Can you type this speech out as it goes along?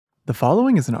The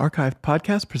following is an archived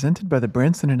podcast presented by the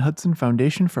Branson and Hudson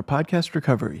Foundation for Podcast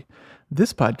Recovery.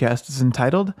 This podcast is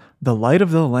entitled The Light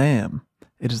of the Lamb.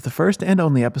 It is the first and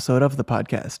only episode of the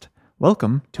podcast.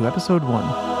 Welcome to episode 1.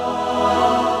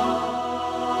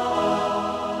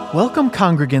 Welcome,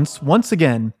 congregants, once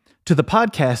again to the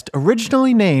podcast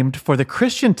originally named for the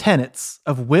Christian tenets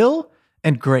of will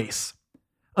and grace.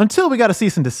 Until we got a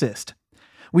cease and desist.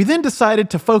 We then decided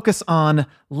to focus on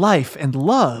life and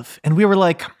love, and we were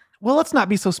like, well, let's not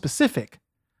be so specific.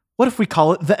 What if we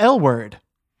call it the L word?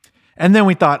 And then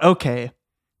we thought, okay,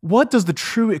 what does the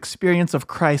true experience of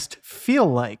Christ feel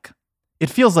like?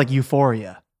 It feels like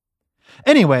euphoria.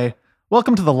 Anyway,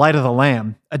 welcome to The Light of the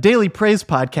Lamb, a daily praise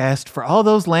podcast for all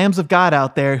those lambs of God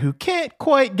out there who can't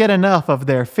quite get enough of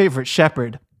their favorite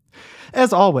shepherd.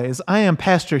 As always, I am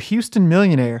Pastor Houston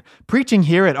Millionaire, preaching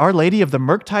here at Our Lady of the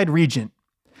Murktide Regent.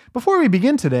 Before we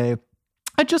begin today,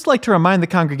 I'd just like to remind the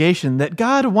congregation that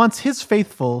God wants His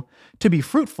faithful to be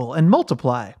fruitful and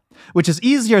multiply, which is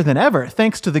easier than ever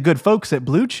thanks to the good folks at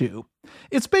Blue Chew.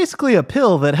 It's basically a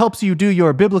pill that helps you do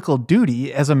your biblical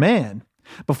duty as a man.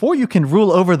 Before you can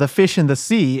rule over the fish in the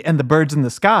sea and the birds in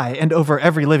the sky and over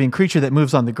every living creature that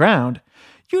moves on the ground,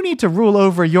 you need to rule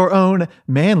over your own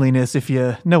manliness, if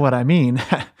you know what I mean.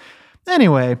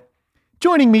 Anyway,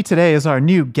 joining me today is our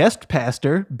new guest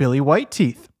pastor, Billy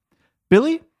Whiteteeth.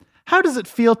 Billy, how does it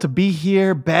feel to be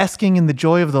here basking in the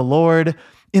joy of the Lord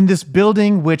in this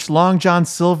building which Long John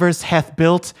Silvers hath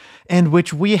built and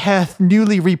which we hath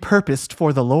newly repurposed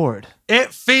for the Lord? It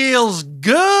feels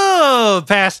good,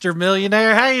 Pastor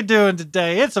Millionaire. How you doing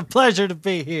today? It's a pleasure to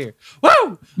be here.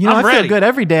 Woo! You know, I'm I ready. feel good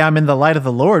every day I'm in the light of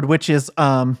the Lord, which is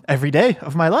every day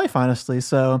of my life, honestly.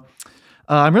 So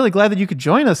I'm really glad that you could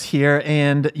join us here.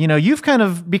 And, you know, you've kind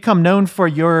of become known for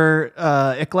your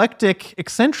eclectic,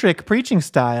 eccentric preaching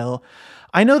style.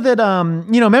 I know that,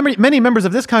 many members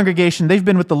of this congregation, they've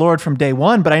been with the Lord from day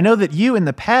one, but I know that you in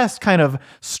the past kind of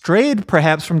strayed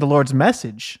perhaps from the Lord's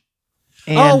message.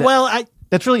 And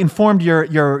that's really informed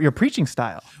your preaching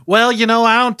style. Well, you know,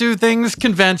 I don't do things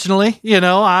conventionally. You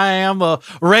know, I am a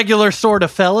regular sort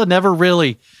of fella, never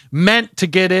really meant to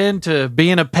get into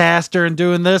being a pastor and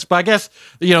doing this, but I guess,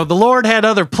 you know, the Lord had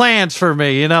other plans for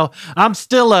me. You know, I'm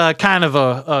still a kind of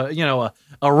a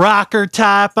rocker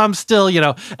type. I'm still,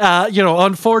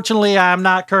 unfortunately, I'm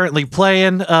not currently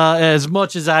playing as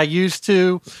much as I used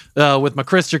to with my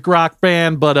Christian rock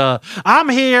band, but I'm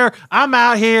here. I'm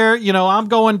out here. You know, I'm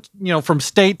going, from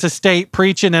state to state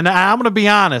preaching, and I'm going to be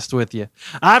honest with you.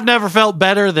 I've never felt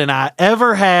better than I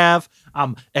ever have.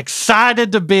 I'm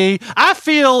excited to be. I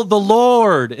feel the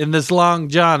Lord in this Long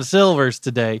John Silvers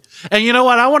today. And you know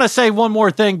what? I want to say one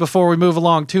more thing before we move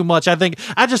along too much. I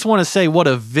just want to say what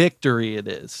a victory it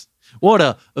is. What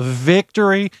a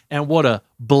victory and what a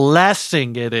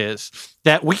blessing it is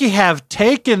that we have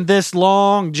taken this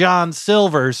Long John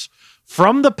Silvers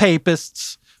from the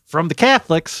papists, from the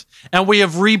Catholics, and we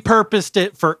have repurposed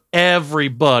it for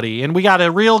everybody. And we got a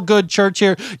real good church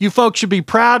here. You folks should be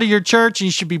proud of your church, and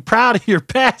you should be proud of your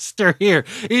pastor here.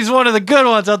 He's one of the good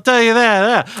ones, I'll tell you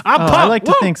that. I'm pumped. I like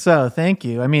to think so. Thank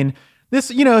you. I mean, this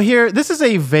is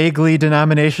a vaguely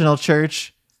denominational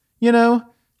church, We're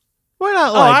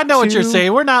not like I know what you're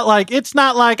saying. We're not like, it's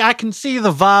not like I can see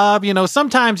the vibe. You know,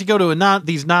 sometimes you go to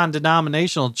these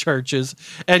non-denominational churches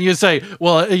and you say,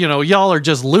 well, y'all are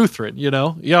just Lutheran,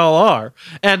 y'all are.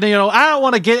 And, I don't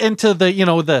want to get into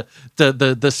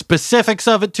the specifics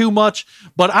of it too much,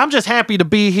 but I'm just happy to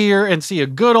be here and see a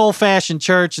good old-fashioned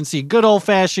church and see good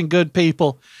old-fashioned good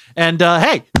people. And,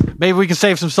 hey, maybe we can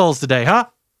save some souls today, huh?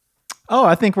 Oh,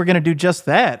 I think we're going to do just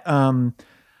that.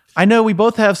 I know we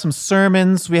both have some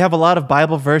sermons. We have a lot of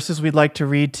Bible verses we'd like to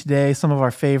read today, some of our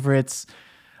favorites.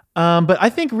 But I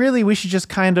think really we should just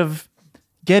kind of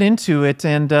get into it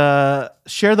and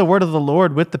share the word of the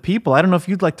Lord with the people. I don't know if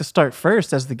you'd like to start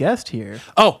first as the guest here.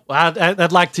 Oh,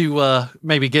 I'd like to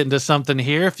maybe get into something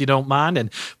here if you don't mind. And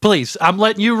please, I'm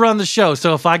letting you run the show.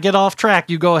 So if I get off track,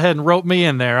 you go ahead and rope me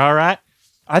in there, all right?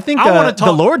 I think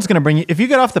the Lord's going to bring you, if you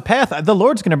get off the path, the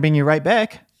Lord's going to bring you right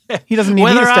back. He doesn't need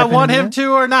whether me to I step want in him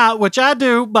to or not, which I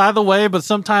do, by the way, but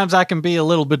sometimes I can be a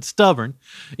little bit stubborn.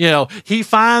 He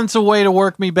finds a way to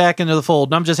work me back into the fold,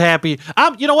 and I'm just happy.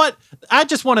 You know what? I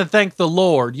just want to thank the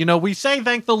Lord. We say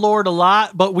thank the Lord a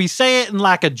lot, but we say it in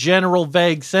like a general,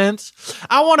 vague sense.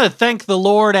 I want to thank the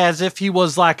Lord as if he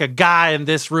was like a guy in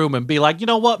this room and be like, you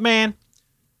know what, man?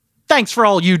 Thanks for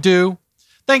all you do.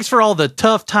 Thanks for all the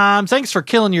tough times. Thanks for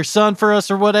killing your son for us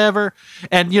or whatever.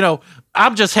 And,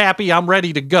 I'm just happy. I'm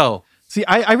ready to go. See,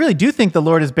 I really do think the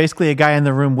Lord is basically a guy in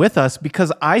the room with us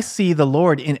because I see the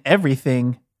Lord in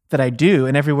everything that I do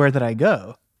and everywhere that I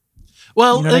go.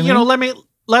 Well, let me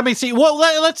let me see. Well,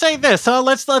 let's say this, huh?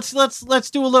 Let's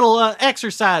do a little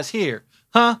exercise here,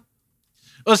 huh?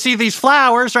 Well, see these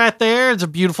flowers right there. It's a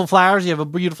beautiful flowers. You have a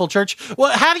beautiful church.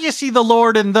 Well, how do you see the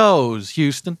Lord in those,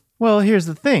 Houston? Well, here's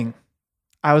the thing.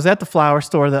 I was at the flower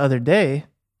store the other day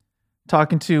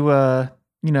talking to,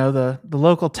 the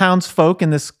local townsfolk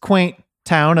in this quaint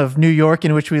town of New York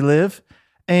in which we live.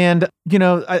 And,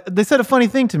 they said a funny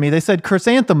thing to me. They said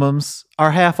chrysanthemums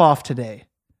are half off today.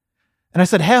 And I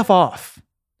said, half off.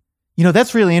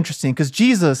 That's really interesting because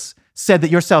Jesus said that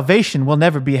your salvation will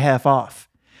never be half off.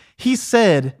 He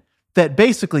said that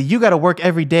basically you got to work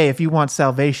every day if you want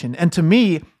salvation. And to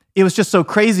me, it was just so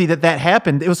crazy that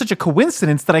happened. It was such a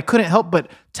coincidence that I couldn't help but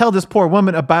tell this poor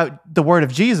woman about the word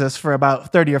of Jesus for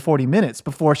about 30 or 40 minutes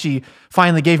before she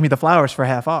finally gave me the flowers for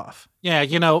half off. Yeah,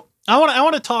 I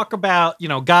want to talk about,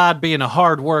 God being a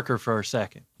hard worker for a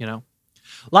second, A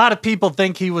lot of people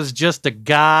think he was just a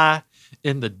guy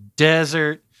in the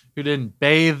desert who didn't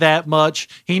bathe that much.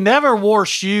 He never wore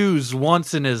shoes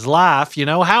once in his life.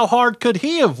 How hard could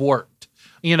he have worked?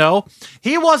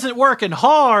 He wasn't working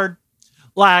hard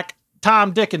like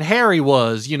Tom, Dick, and Harry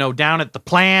was, down at the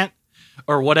plant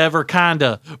or whatever kind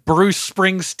of Bruce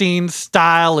Springsteen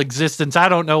style existence. I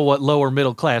don't know what lower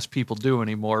middle class people do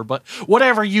anymore, but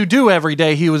whatever you do every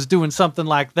day, he was doing something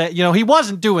like that. He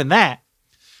wasn't doing that.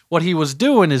 What he was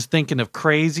doing is thinking of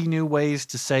crazy new ways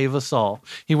to save us all.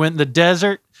 He went in the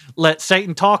desert, let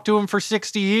Satan talk to him for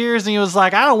 60 years, and he was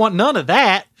like, I don't want none of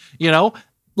that. A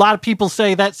lot of people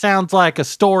say that sounds like a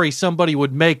story somebody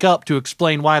would make up to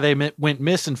explain why they went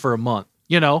missing for a month,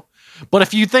 But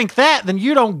if you think that, then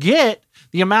you don't get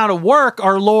the amount of work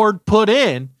our Lord put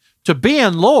in to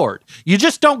being Lord. You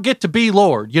just don't get to be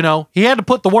Lord, He had to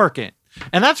put the work in.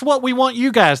 And that's what we want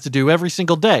you guys to do every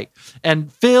single day.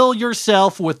 And fill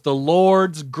yourself with the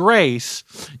Lord's grace,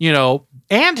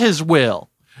 and his will.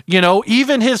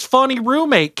 Even his funny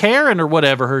roommate, Karen, or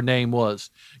whatever her name was.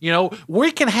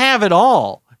 We can have it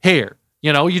all here.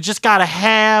 You just got to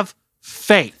have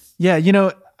faith. Yeah,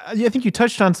 I think you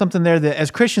touched on something there that as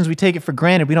Christians, we take it for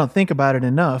granted. We don't think about it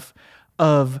enough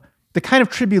of the kind of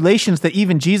tribulations that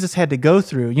even Jesus had to go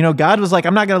through. God was like,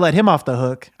 I'm not going to let him off the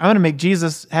hook. I'm going to make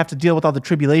Jesus have to deal with all the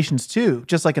tribulations too,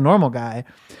 just like a normal guy.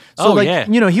 So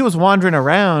he was wandering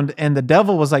around and the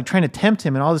devil was like trying to tempt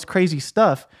him and all this crazy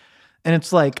stuff. And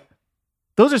it's like,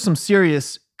 those are some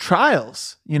serious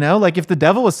trials, like if the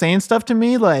devil was saying stuff to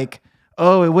me like,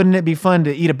 oh, wouldn't it be fun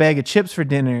to eat a bag of chips for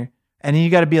dinner? And then you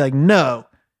got to be like, no,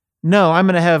 I'm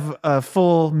going to have a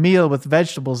full meal with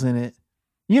vegetables in it.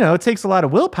 It takes a lot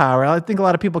of willpower. I think a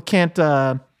lot of people can't,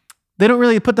 they don't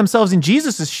really put themselves in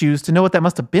Jesus's shoes to know what that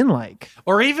must have been like.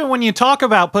 Or even when you talk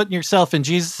about putting yourself in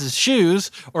Jesus's shoes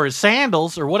or his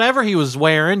sandals or whatever he was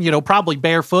wearing, probably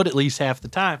barefoot at least half the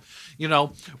time,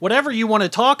 whatever you want to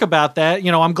talk about that,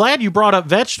 I'm glad you brought up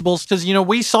vegetables because,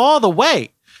 we saw the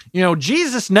way,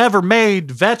 Jesus never made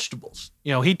vegetables.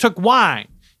 He took wine.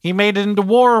 He made it into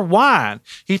more wine.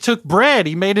 He took bread.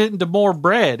 He made it into more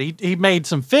bread. He made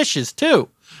some fishes too.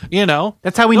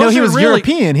 That's how we know he was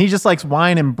European. He just likes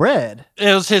wine and bread.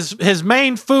 It was his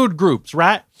main food groups,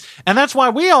 right? And that's why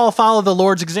we all follow the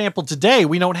Lord's example today.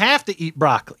 We don't have to eat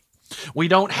broccoli. We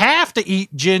don't have to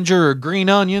eat ginger or green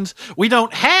onions. We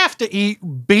don't have to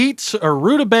eat beets or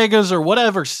rutabagas or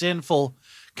whatever sinful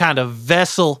kind of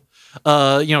vessel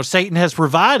Satan has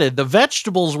provided. The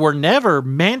vegetables were never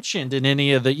mentioned in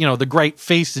any of the, the great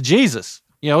feasts of Jesus.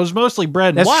 It was mostly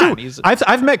bread and wine. True.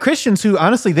 I've met Christians who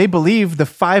honestly, they believe the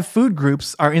 5 food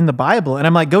groups are in the Bible. And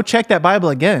I'm like, go check that Bible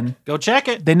again. Go check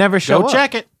it. They never show up. Go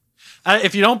check it.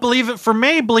 If you don't believe it from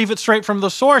me, believe it straight from the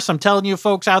source. I'm telling you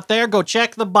folks out there, go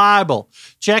check the Bible.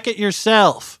 Check it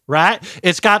yourself, right?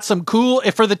 It's got some cool,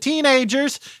 for the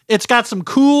teenagers, it's got some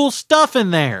cool stuff in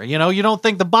there. You don't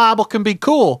think the Bible can be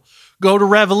cool. Go to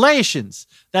Revelations.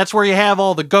 That's where you have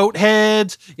all the goat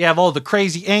heads. You have all the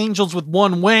crazy angels with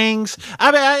 1 wings.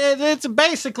 I mean, it's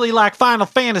basically like Final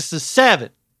Fantasy VII.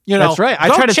 That's right. I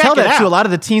try to tell that to a lot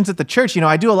of the teens at the church.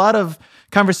 I do a lot of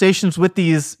conversations with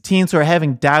these teens who are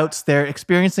having doubts. They're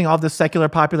experiencing all this secular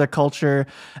popular culture.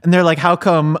 And they're like, how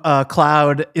come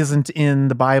Cloud isn't in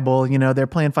the Bible? They're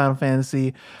playing Final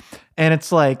Fantasy. And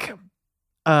it's like,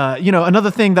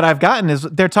 another thing that I've gotten is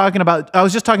I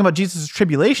was just talking about Jesus'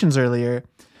 tribulations earlier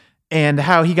and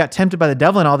how he got tempted by the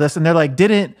devil and all this. And they're like,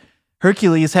 didn't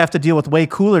Hercules have to deal with way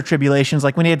cooler tribulations?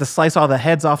 Like when he had to slice all the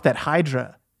heads off that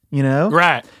Hydra,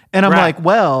 Right. And I'm like,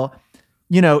 well,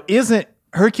 isn't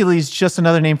Hercules just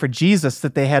another name for Jesus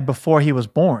that they had before he was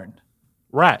born?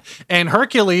 Right. And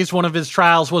Hercules, one of his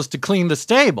trials was to clean the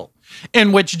stable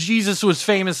in which Jesus was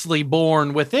famously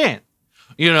born within,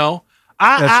 That's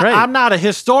right. I'm not a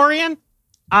historian,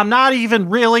 I'm not even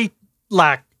really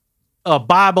like a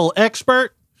Bible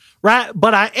expert, right?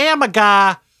 But I am a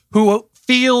guy who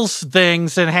feels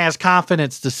things and has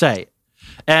confidence to say it.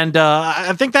 And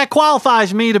I think that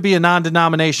qualifies me to be a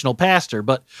non-denominational pastor.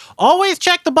 But always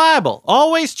check the Bible.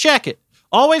 Always check it.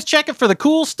 Always check it for the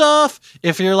cool stuff.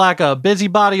 If you're like a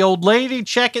busybody old lady,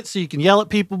 check it so you can yell at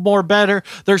people more better.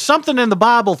 There's something in the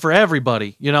Bible for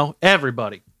everybody,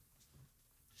 everybody.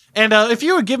 And if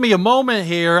you would give me a moment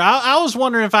here, I was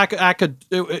wondering if I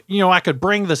could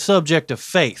bring the subject of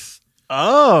faith.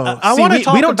 Oh, I want to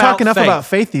talk. We don't about talk enough faith. about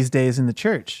faith these days in the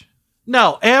church.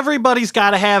 No, everybody's got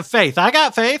to have faith. I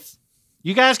got faith.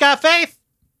 You guys got faith?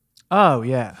 Oh,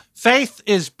 yeah. Faith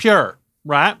is pure,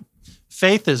 right?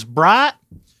 Faith is bright.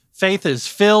 Faith is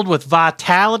filled with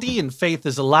vitality, and faith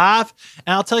is alive.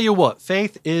 And I'll tell you what,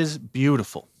 faith is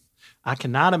beautiful. I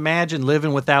cannot imagine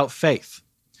living without faith.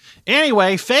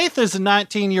 Anyway, Faith is a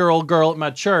 19-year-old girl at my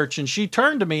church, and she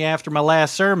turned to me after my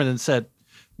last sermon and said,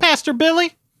 Pastor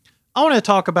Billy, I want to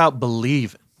talk about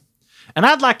believing. And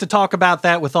I'd like to talk about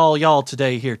that with all y'all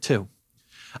today here too.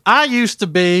 I used to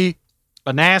be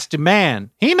a nasty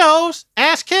man. He knows.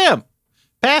 Ask him.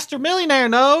 Pastor Millionaire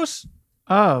knows.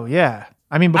 Oh, yeah.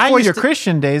 I mean, before your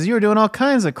Christian days, you were doing all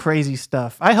kinds of crazy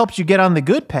stuff. I helped you get on the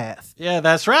good path. Yeah,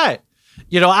 that's right.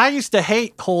 I used to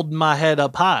hate holding my head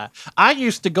up high. I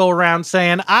used to go around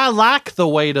saying, I like the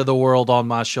weight of the world on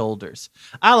my shoulders.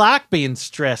 I like being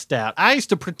stressed out. I used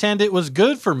to pretend it was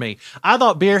good for me. I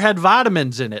thought beer had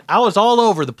vitamins in it. I was all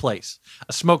over the place.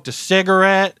 I smoked a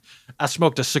cigarette. I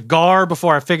smoked a cigar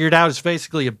before I figured out it's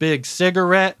basically a big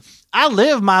cigarette. I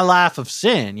lived my life of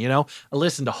sin, I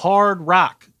listened to hard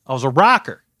rock. I was a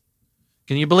rocker.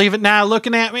 Can you believe it now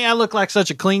looking at me? I look like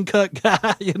such a clean-cut guy,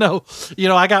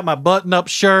 I got my button-up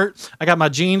shirt. I got my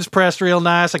jeans pressed real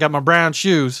nice. I got my brown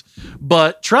shoes.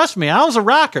 But trust me, I was a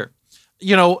rocker.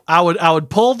 I would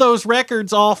pull those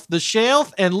records off the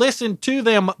shelf and listen to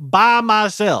them by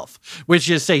myself, which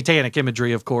is satanic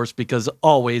imagery, of course, because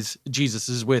always Jesus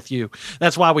is with you.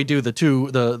 That's why we do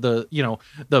the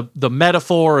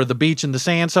metaphor or the beach and the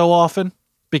sand so often,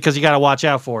 because you got to watch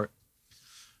out for it.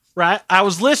 Right? I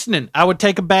was listening. I would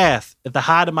take a bath at the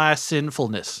height of my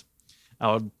sinfulness.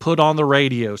 I would put on the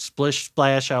radio, splish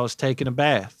splash. I was taking a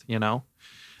bath.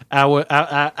 I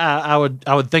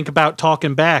would think about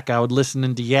talking back. I would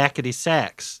listen to yakety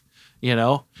sax.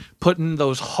 Putting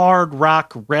those hard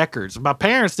rock records. My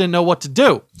parents didn't know what to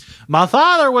do. My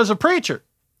father was a preacher.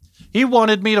 He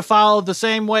wanted me to follow the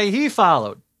same way he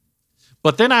followed.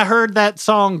 But then I heard that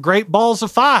song, "Great Balls of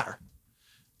Fire."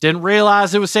 Didn't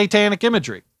realize it was satanic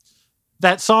imagery.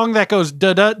 That song that goes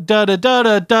da da da da da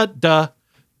da da da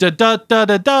da da da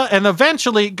da da, and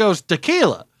eventually it goes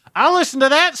tequila. I listened to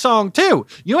that song too.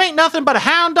 You ain't nothing but a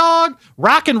hound dog,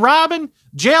 rockin' Robin,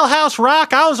 jailhouse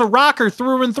rock. I was a rocker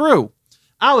through and through.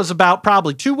 I was about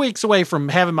probably 2 weeks away from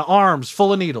having my arms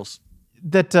full of needles.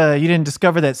 That you didn't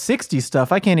discover that 60s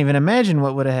stuff. I can't even imagine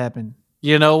what would have happened.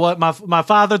 You know what? My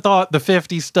father thought the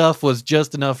 50s stuff was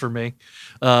just enough for me.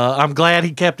 I'm glad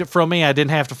he kept it from me. I didn't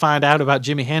have to find out about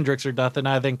Jimi Hendrix or nothing.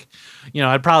 I think,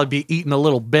 I'd probably be eating a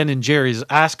little Ben and Jerry's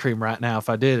ice cream right now if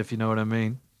I did, if you know what I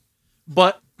mean.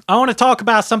 But I want to talk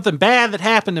about something bad that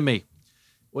happened to me.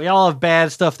 We all have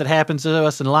bad stuff that happens to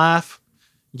us in life.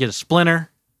 You get a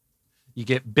splinter. You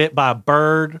get bit by a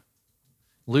bird.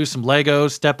 Lose some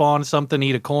Legos. Step on something.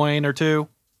 Eat a coin or two.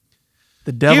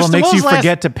 The devil makes you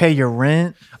forget to pay your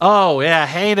rent. Oh, yeah. I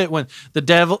hate it when the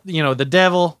devil's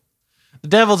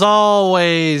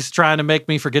always trying to make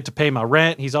me forget to pay my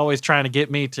rent. He's always trying to get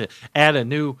me to add a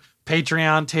new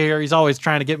Patreon tier. He's always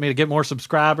trying to get me to get more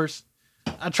subscribers.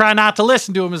 I try not to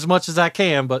listen to him as much as I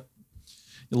can, but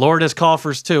the Lord has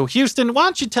coffers too. Houston, why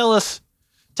don't you tell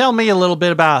me a little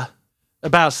bit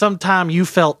about some time you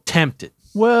felt tempted?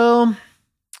 Well,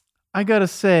 I got to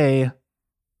say,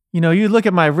 you look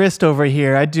at my wrist over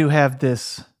here. I do have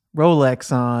this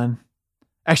Rolex on.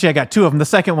 Actually, I got two of them. The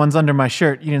second one's under my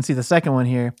shirt. You didn't see the second one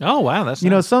here. Oh, wow. That's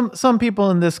nice. Some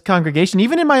people in this congregation,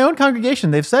 even in my own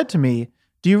congregation, they've said to me,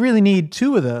 do you really need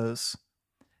two of those?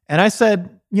 And I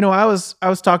said, I was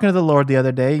talking to the Lord the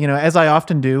other day, as I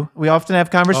often do. We often have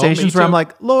conversations where I'm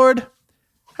like, Lord,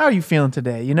 how are you feeling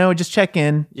today? Just check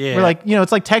in. Yeah. We're like,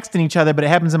 it's like texting each other, but it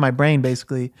happens in my brain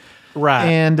basically. Right.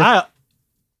 And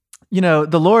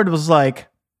the Lord was like,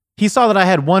 he saw that I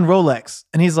had one Rolex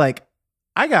and he's like,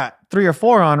 I got 3 or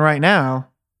 4 on right now.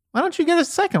 Why don't you get a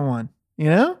second one?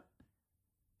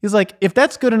 He's like, if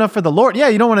that's good enough for the Lord, yeah,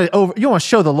 you don't want to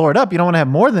show the Lord up. You don't want to have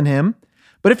more than him.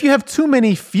 But if you have too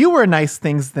many fewer nice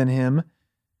things than him,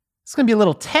 it's going to be a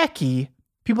little tacky.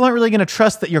 People aren't really going to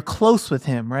trust that you're close with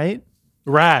him, right?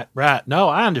 Right. No,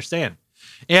 I understand.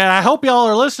 And I hope y'all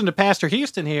are listening to Pastor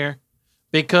Houston here,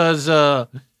 because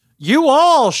you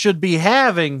all should be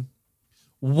having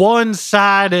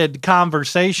one-sided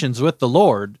conversations with the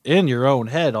Lord in your own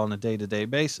head on a day-to-day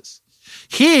basis.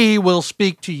 He will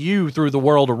speak to you through the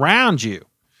world around you.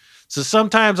 So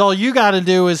sometimes all you got to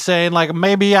do is say, like,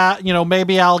 maybe I'll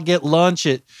get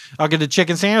I'll get a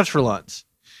chicken sandwich for lunch.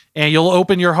 And you'll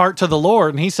open your heart to the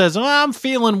Lord. And he says, oh, I'm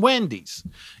feeling Wendy's.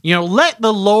 Let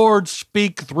the Lord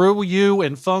speak through you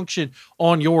and function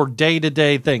on your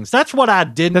day-to-day things. That's what I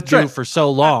didn't do for so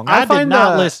long. I did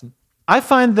not listen. I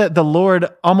find that the Lord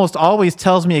almost always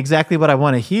tells me exactly what I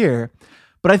want to hear.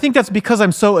 But I think that's because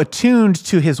I'm so attuned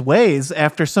to his ways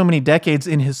after so many decades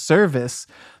in his service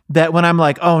that when I'm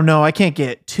like, oh no, I can't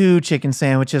get 2 chicken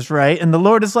sandwiches right. And the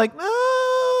Lord is like,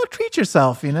 oh, treat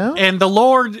yourself, And the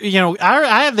Lord,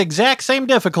 I have the exact same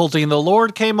difficulty. And the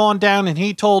Lord came on down and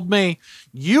he told me,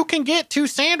 you can get 2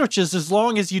 sandwiches as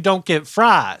long as you don't get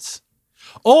fries.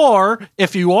 Or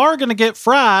if you are going to get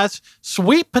fries,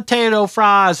 sweet potato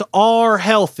fries are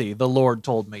healthy, the Lord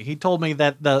told me. He told me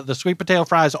that the sweet potato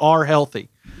fries are healthy.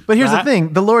 But here's the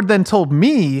thing. The Lord then told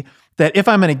me that if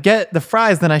I'm going to get the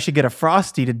fries, then I should get a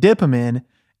Frosty to dip them in.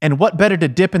 And what better to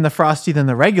dip in the Frosty than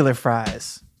the regular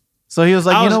fries? So he was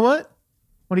like, you know what?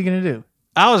 What are you going to do?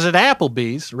 I was at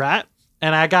Applebee's, right?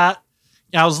 And I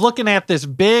was looking at this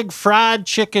big fried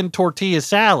chicken tortilla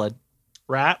salad,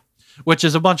 right? Which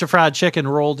is a bunch of fried chicken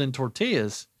rolled in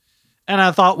tortillas. And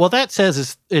I thought, well, that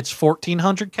says it's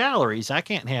 1,400 calories. I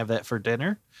can't have that for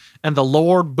dinner. And the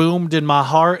Lord boomed in my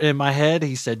heart, in my head.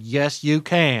 He said, yes, you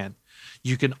can.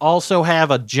 You can also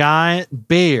have a giant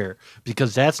beer,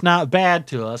 because that's not bad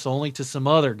to us, only to some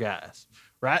other guys,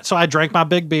 right? So I drank my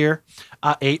big beer.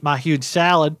 I ate my huge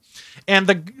salad. And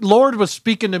the Lord was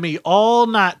speaking to me all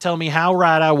night, telling me how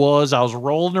right I was. I was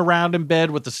rolling around in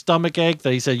bed with a stomach ache.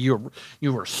 That he said, you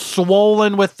were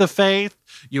swollen with the faith.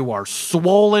 You are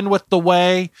swollen with the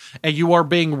way, and you are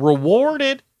being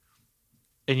rewarded.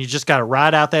 And you just got to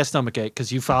ride out that stomach ache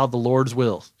because you followed the Lord's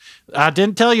will. I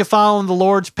didn't tell you following the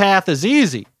Lord's path is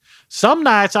easy. Some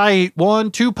nights I eat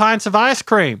 1-2 pints of ice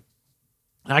cream.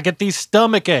 I get these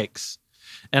stomach aches.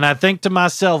 And I think to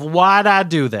myself, why'd I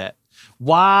do that?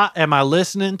 Why am I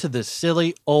listening to this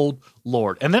silly old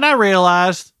Lord? And then I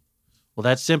realized, well,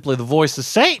 that's simply the voice of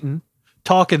Satan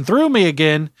talking through me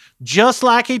again, just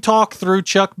like he talked through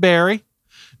Chuck Berry,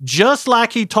 just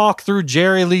like he talked through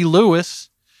Jerry Lee Lewis,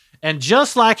 and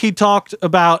just like he talked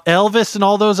about Elvis and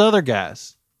all those other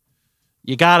guys.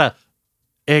 You got to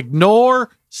ignore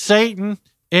Satan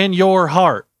in your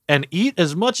heart and eat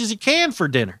as much as you can for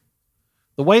dinner,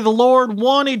 the way the Lord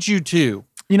wanted you to.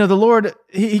 The Lord,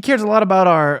 he cares a lot about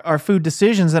our food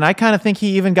decisions, and I kind of think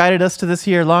he even guided us to this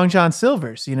here Long John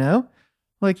Silver's,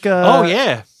 Like, oh,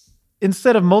 yeah.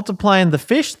 Instead of multiplying the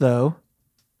fish, though,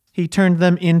 he turned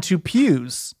them into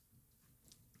pews.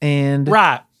 And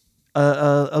right.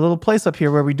 A little place up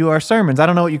here where we do our sermons. I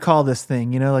don't know what you call this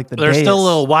thing, like the There's dais, still a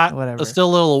little whatever. There's still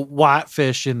a little white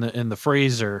fish in the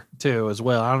freezer too as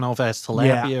well. I don't know if that's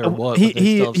tilapia or what.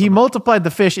 He multiplied the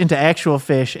fish into actual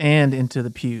fish and into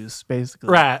the pews, basically.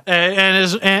 Right,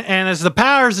 and as the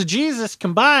powers of Jesus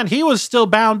combined, he was still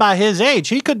bound by his age.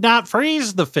 He could not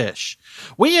freeze the fish.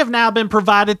 We have now been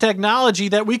provided technology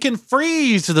that we can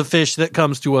freeze the fish that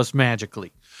comes to us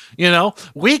magically.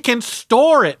 We can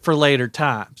store it for later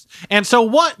times. And so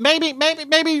what, maybe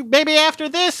after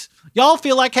this, y'all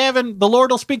feel like having, the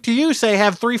Lord will speak to you, say,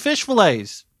 have 3 fish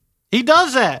fillets. He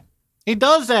does that.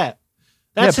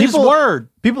 That's his word.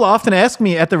 People often ask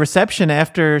me at the reception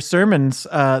after sermons,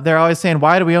 they're always saying,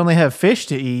 why do we only have fish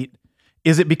to eat?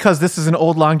 Is it because this is an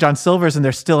old Long John Silver's and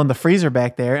they're still in the freezer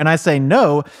back there? And I say,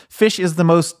 no, fish is the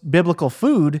most biblical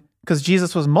food because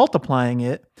Jesus was multiplying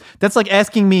it. That's like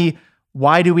asking me,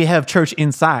 why do we have church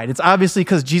inside? It's obviously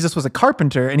because Jesus was a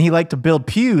carpenter and he liked to build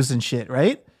pews and shit,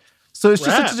 right? So it's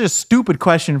just such a stupid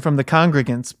question from the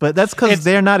congregants, but that's because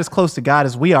they're not as close to God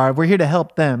as we are. We're here to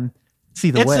help them see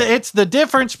the way. It's the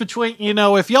difference between,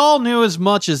 if y'all knew as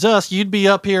much as us, you'd be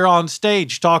up here on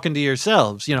stage talking to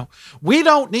yourselves. We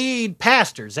don't need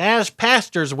pastors. As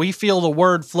pastors, we feel the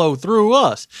word flow through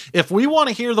us. If we want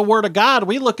to hear the word of God,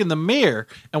 we look in the mirror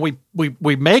and we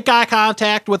make eye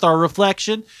contact with our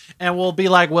reflection and we'll be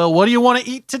like, well, what do you want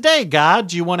to eat today, God?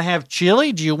 Do you want to have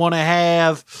chili? Do you want to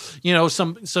have,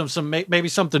 maybe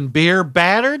something beer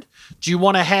battered? Do you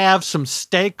want to have some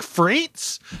steak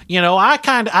frites?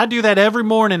 I do that every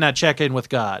morning. I check in with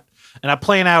God and I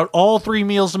plan out all 3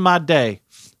 meals of my day.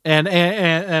 And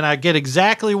I get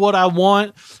exactly what I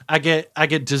want. I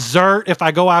get dessert if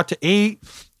I go out to eat.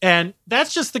 And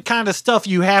that's just the kind of stuff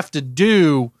you have to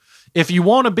do if you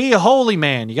want to be a holy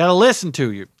man, you got to listen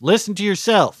to you. Listen to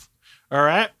yourself. All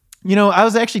right? You know, I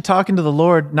was actually talking to the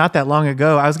Lord not that long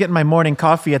ago. I was getting my morning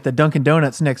coffee at the Dunkin'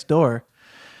 Donuts next door.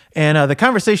 And the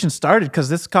conversation started because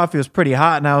this coffee was pretty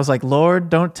hot. And I was like, Lord,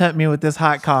 don't tempt me with this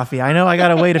hot coffee. I know I got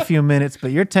to wait a few minutes,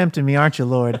 but you're tempting me, aren't you,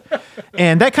 Lord?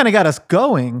 And that kind of got us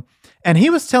going. And he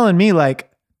was telling me,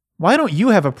 like, why don't you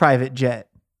have a private jet?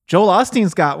 Joel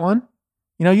Osteen's got one.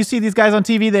 You know, you see these guys on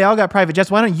TV, they all got private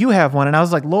jets. Why don't you have one? And I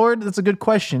was like, Lord, that's a good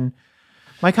question.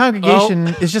 My congregation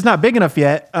is just not big enough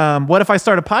yet. What if I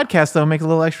start a podcast, though, and make a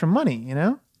little extra money, you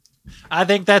know? I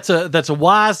think that's a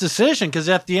wise decision, because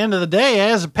at the end of the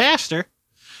day, as a pastor,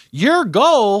 your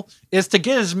goal is to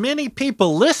get as many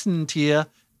people listening to you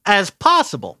as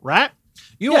possible, right?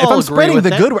 You all if I'm agree spreading with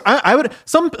the that? good word, I would.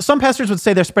 Some pastors would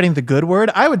say they're spreading the good word.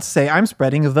 I would say I'm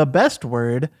spreading the best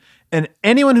word, and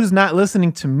anyone who's not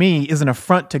listening to me is an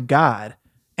affront to God.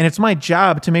 And it's my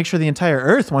job to make sure the entire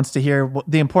earth wants to hear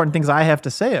the important things I have to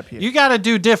say up here. You got to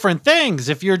do different things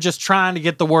if you're just trying to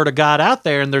get the word of God out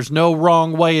there, and there's no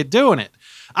wrong way of doing it.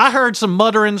 I heard some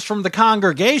mutterings from the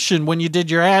congregation when you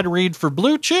did your ad read for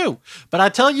Blue Chew. But I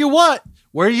tell you what,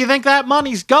 where do you think that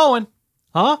money's going?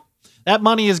 Huh? That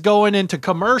money is going into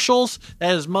commercials.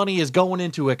 That is money is going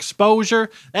into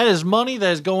exposure. That is money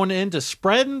that is going into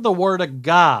spreading the word of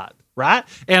God. Right?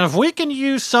 And if we can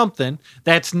use something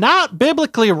that's not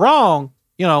biblically wrong,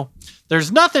 you know,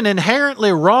 there's nothing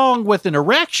inherently wrong with an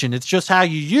erection. It's just how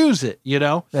you use it, you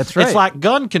know? That's right. It's like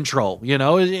gun control, you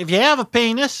know? If you have a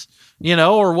penis, you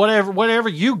know, or whatever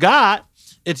you got,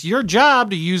 it's your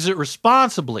job to use it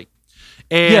responsibly.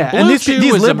 And Blue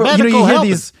Chew is a medical you hear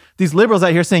health. these liberals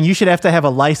out here saying you should have to have a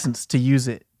license to use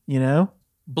it, you know?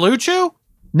 Blue Chew?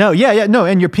 No, no,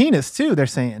 and your penis too, they're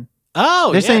saying.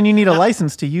 Oh, They're saying you need a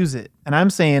license to use it. And I'm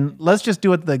saying, let's just do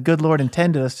what the good Lord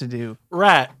intended us to do.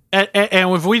 Right. And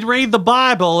if we read the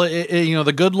Bible, you know,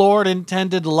 the good Lord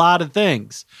intended a lot of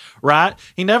things, right?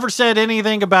 He never said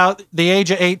anything about the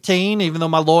age of 18, even though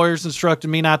my lawyers instructed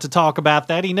me not to talk about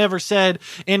that. He never said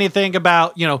anything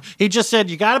about, you know, he just said,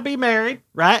 you got to be married,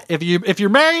 right? If you're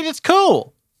married, it's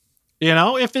cool. You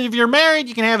know, if you're married,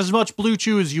 you can have as much Blue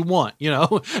Chew as you want. You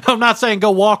know, I'm not saying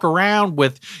go walk around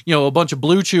with, you know, a bunch of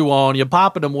Blue Chew on you,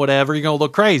 popping them, whatever. You're going to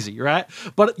look crazy, right?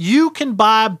 But you can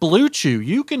buy Blue Chew.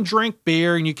 You can drink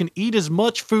beer and you can eat as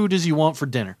much food as you want for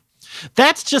dinner.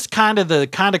 That's just kind of the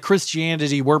kind of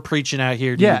Christianity we're preaching out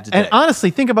here to you today. And honestly,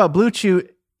 think about Blue Chew.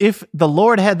 If the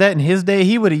Lord had that in his day,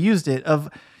 he would have used it.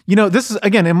 You know, this is,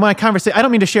 again, in my conversation, I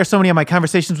don't mean to share so many of my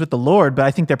conversations with the Lord, but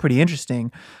I think they're pretty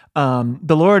interesting.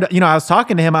 The Lord, you know, I was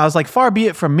talking to him, I was like, far be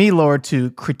it from me, Lord,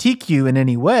 to critique you in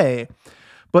any way.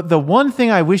 But the one thing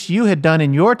I wish you had done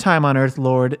in your time on earth,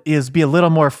 Lord, is be a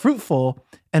little more fruitful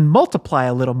and multiply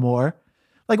a little more.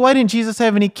 Like, why didn't Jesus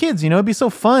have any kids? You know, it'd be so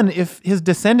fun if his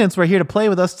descendants were here to play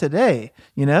with us today,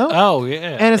 you know? Oh,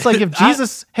 yeah. And it's like, if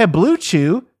Jesus had Blue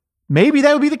Chew, maybe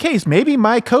that would be the case. Maybe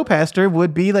my co-pastor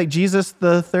would be like Jesus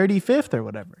the 35th or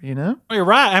whatever, you know? You're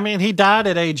right. I mean, he died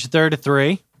at age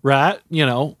 33, right? You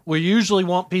know, we usually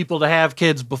want people to have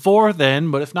kids before then,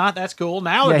 but if not, that's cool.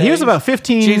 Nowadays, yeah, he was about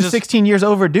 16 years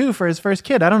overdue for his first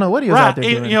kid. I don't know what he was out there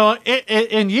doing. You know,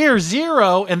 in year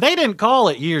zero, and they didn't call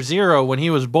it year zero when he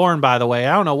was born, by the way.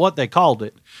 I don't know what they called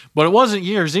it, but it wasn't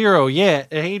year zero yet.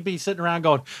 And he'd be sitting around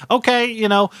going, okay, you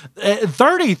know,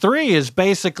 33 is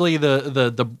basically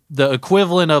the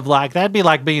equivalent of, like, that'd be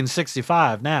like being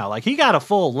 65 now. Like, he got a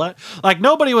full, like,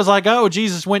 nobody was like, oh,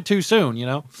 Jesus went too soon, you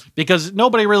know, because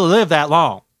nobody really lived that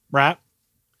long, right?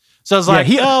 So it's like,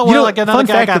 like another fun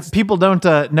guy fact that people don't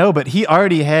know, but he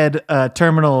already had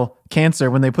terminal cancer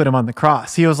when they put him on the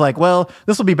cross. He was like, well,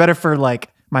 this will be better for, like,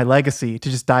 my legacy to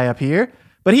just die up here.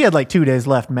 But he had like 2 days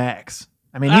left max.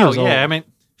 I mean, he was old. I mean,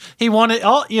 he wanted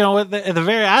all, you know, at the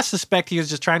very, I suspect he was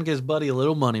just trying to get his buddy a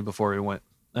little money before he went.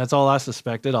 That's all I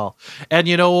suspect at all. And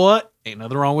you know what? Ain't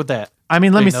nothing wrong with that. I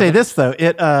mean, let me say this though.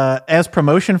 It as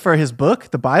promotion for his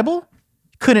book, the Bible,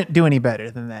 couldn't do any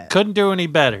better than that. Couldn't do any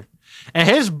better. And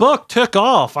his book took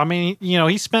off. I mean, you know,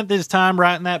 he spent his time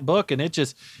writing that book, and it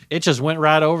just went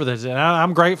right over this. And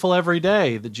I'm grateful every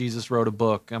day that Jesus wrote a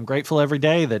book. I'm grateful every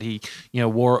day that he, you know,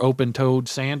 wore open-toed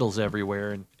sandals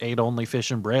everywhere and ate only fish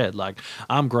and bread. Like,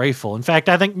 I'm grateful. In fact,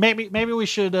 I think maybe we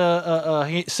should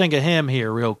sing a hymn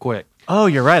here real quick. Oh,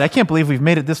 you're right. I can't believe we've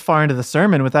made it this far into the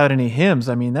sermon without any hymns.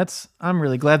 I mean, I'm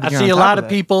really glad that you're on top of that. I see a lot of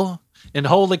people in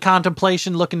holy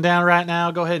contemplation looking down right now.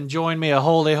 Go ahead and join me, a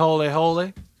holy, holy,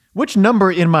 holy. Which number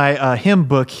in my hymn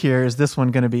book here is this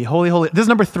one going to be? Holy, holy. This is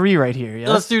number 3 right here. Yes?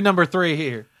 Let's do number 3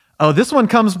 here. Oh, this one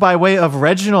comes by way of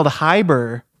Reginald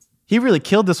Heiber. He really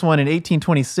killed this one in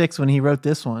 1826 when he wrote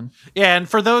this one. Yeah, and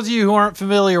for those of you who aren't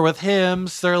familiar with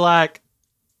hymns, they're like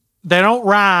They don't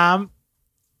rhyme.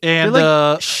 And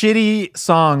They're like shitty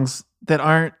songs that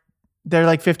aren't. They're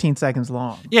like 15 seconds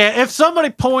long. Yeah, if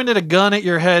somebody pointed a gun at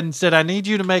your head and said, I need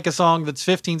you to make a song that's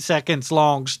 15 seconds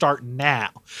long starting now,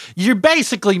 you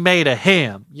basically made a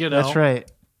hymn, you know? That's right.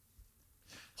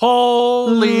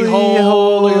 Holy,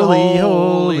 holy, holy,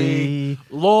 holy,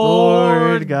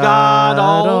 Lord God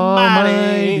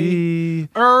Almighty,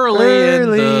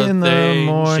 early in the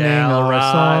morning our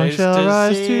song shall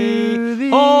rise to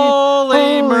thee.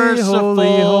 Holy, merciful,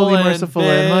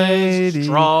 and mighty,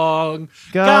 strong.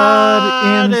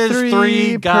 God in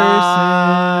three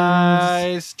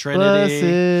guys, Trinity.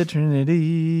 Blessed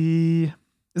Trinity.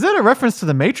 Is that a reference to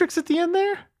the Matrix at the end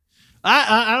there?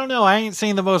 I don't know. I ain't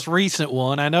seen the most recent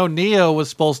one. I know Neo was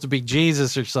supposed to be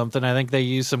Jesus or something. I think they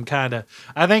used some kind of...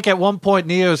 I think at one point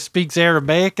Neo speaks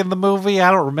Aramaic in the movie. I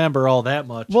don't remember all that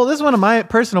much. Well, this is one of my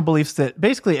personal beliefs that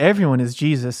basically everyone is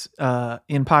Jesus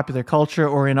in popular culture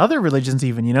or in other religions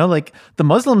even, you know? Like the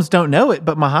Muslims don't know it,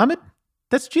 but Muhammad,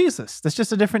 that's Jesus. That's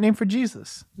just a different name for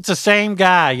Jesus. It's the same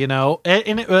guy, you know?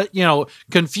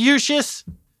 Confucius,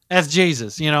 that's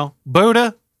Jesus, you know?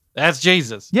 Buddha, that's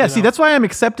Jesus. Yeah, see, that's why I'm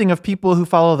accepting of people who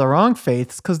follow the wrong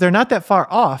faiths, because they're not that far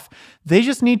off. They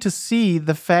just need to see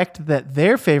the fact that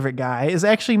their favorite guy is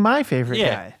actually my favorite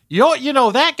guy. You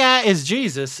know, that guy is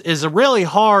Jesus is a really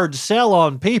hard sell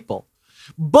on people.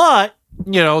 But,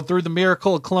 you know, through the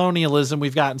miracle of colonialism,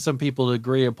 we've gotten some people to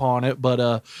agree upon it.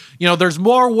 But, you know, there's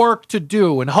more work to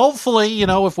do. And hopefully, you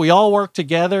know, if we all work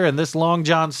together and this Long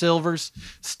John Silver's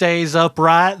stays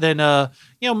upright, then,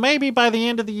 you know, maybe by the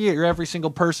end of the year, every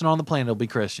single person on the planet will be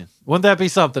Christian. Wouldn't that be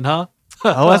something, huh?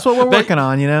 Oh, that's what we're working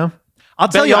on, you know? I'll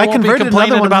tell you, I converted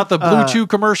another one about the Blue uh, Chew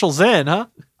commercials then, huh?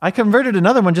 I converted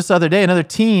another one just the other day, another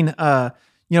teen.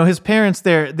 You know, his parents,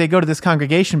 they go to this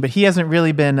congregation, but he hasn't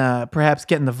really been perhaps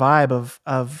getting the vibe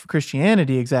of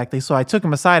Christianity exactly. So I took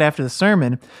him aside after the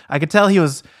sermon. I could tell he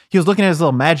was looking at his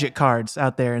little magic cards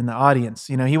out there in the audience.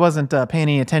 You know, he wasn't paying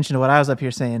any attention to what I was up here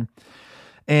saying.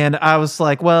 And I was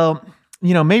like, well,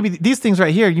 you know, maybe these things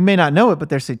right here, you may not know it, but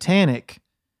they're satanic.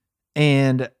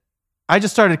 And I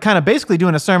just started kind of basically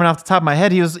doing a sermon off the top of my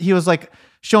head. He was like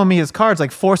showing me his cards,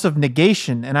 like force of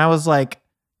negation. And I was like,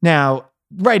 now,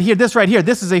 right here,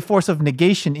 this is a force of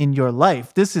negation in your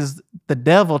life. This is the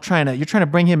devil you're trying to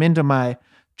bring him into my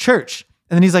church.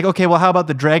 And then he's like, okay, well, how about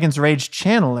the Dragon's Rage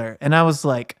channeler? And I was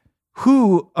like,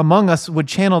 who among us would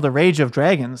channel the rage of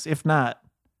dragons, if not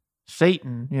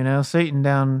Satan, you know, Satan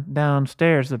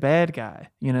downstairs, the bad guy,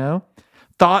 you know?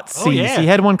 Thought seize. Yeah. He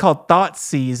had one called Thought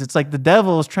Seize. It's like the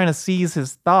devil is trying to seize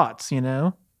his thoughts, you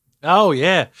know? Oh,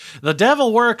 yeah. The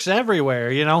devil works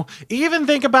everywhere, you know? Even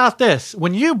think about this.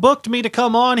 When you booked me to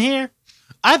come on here,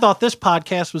 I thought this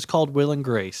podcast was called Will and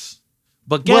Grace.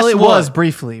 But guess what? Well, it was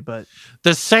briefly, but...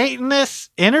 The Satanists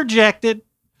interjected.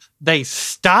 They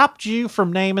stopped you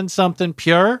from naming something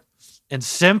pure and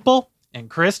simple and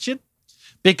Christian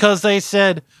because they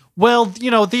said, well,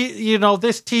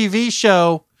 this TV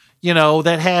show, you know,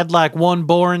 that had like one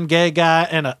boring gay guy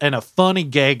and a funny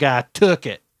gay guy took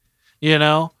it, you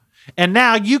know? And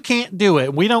now you can't do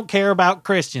it. We don't care about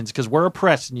Christians because we're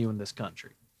oppressing you in this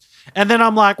country. And then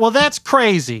I'm like, well, that's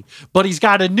crazy. But he's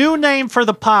got a new name for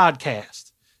the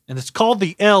podcast, and it's called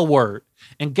The L Word.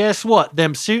 And guess what?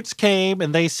 Them suits came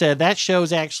and they said that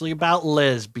show's actually about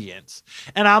lesbians.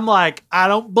 And I'm like, I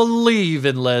don't believe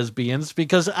in lesbians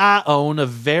because I own a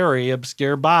very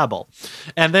obscure Bible.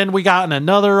 And then we got in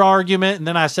another argument, and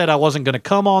then I said I wasn't going to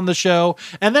come on the show.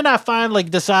 And then I finally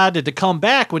decided to come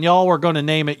back when y'all were going to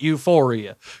name it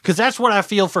Euphoria, because that's what I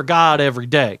feel for God every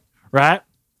day, right?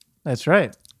 That's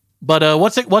right. But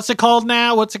what's it called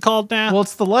now? Well,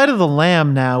 it's The Light of the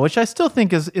Lamb now, which I still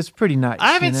think is pretty nice.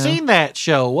 I haven't seen that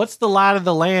show. What's The Light of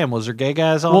the Lamb? Was there gay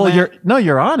guys on that?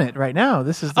 You're on it right now.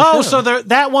 This is the show. So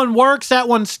that one works? That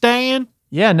one's staying?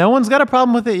 Yeah, no one's got a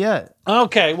problem with it yet.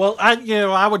 Okay, well,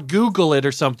 I would Google it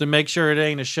or something, make sure it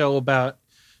ain't a show about,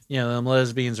 you know, them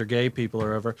lesbians or gay people or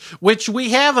whatever. Which we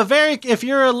have if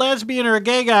you're a lesbian or a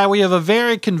gay guy, we have a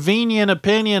very convenient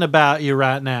opinion about you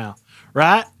right now,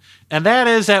 right? And that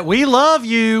is that we love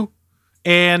you,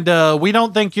 and we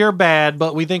don't think you're bad,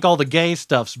 but we think all the gay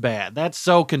stuff's bad. That's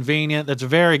so convenient. That's a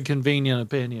very convenient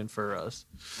opinion for us.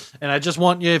 And I just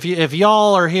want you, if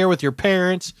y'all are here with your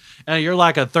parents, and you're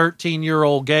like a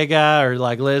 13-year-old gay guy or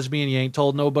like lesbian, you ain't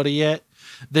told nobody yet,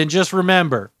 then just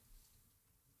remember,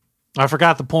 I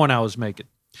forgot the point I was making.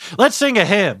 Let's sing a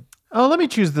hymn. Oh, let me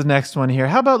choose the next one here.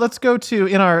 How about let's go to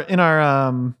in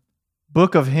our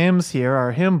book of hymns here,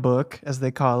 our hymn book, as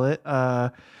they call it.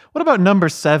 What about number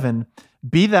 7?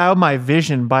 Be Thou My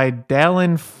Vision by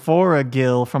Dallin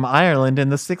Foragill from Ireland in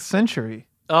the 6th century.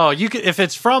 Oh, you can, if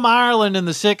it's from Ireland in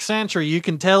the 6th century, you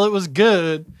can tell it was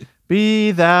good.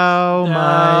 Be thou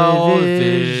my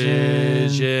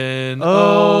vision,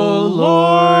 O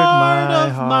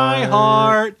Lord, my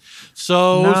heart.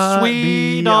 So Not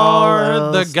sweet be all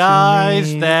are the else to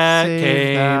guys me, that save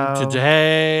came thou,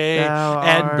 today thou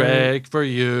and art beg for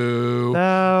you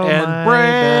thou and my break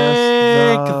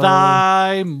best love,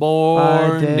 thy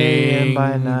by day and morning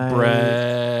by night,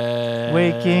 bread.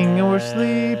 waking or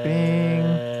sleeping,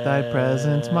 thy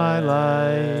presence my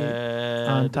light,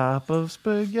 on top of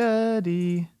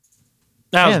spaghetti.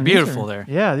 That was Man, these beautiful are- there.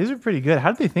 Yeah, these are pretty good.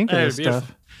 How did they think of They're this beautiful.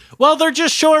 stuff? Well, they're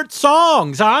just short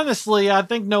songs. Honestly, I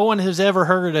think no one has ever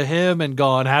heard of him and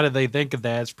gone, how did they think of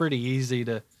that? It's pretty easy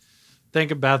to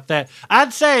think about that.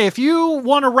 I'd say if you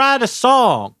want to write a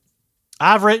song,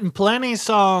 I've written plenty of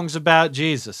songs about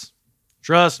Jesus.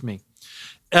 Trust me.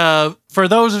 For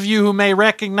those of you who may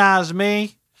recognize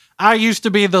me, I used to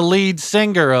be the lead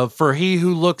singer of For He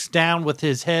Who Looks Down with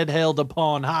His Head Held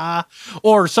Upon High,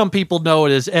 or some people know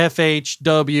it as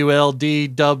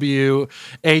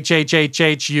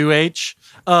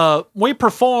FHWLDWHHHHUH. We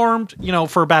performed,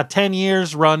 for about 10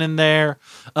 years running there.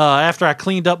 After I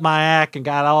cleaned up my act and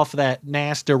got off that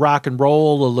nasty rock and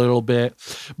roll a little bit.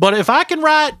 But if I can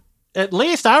write,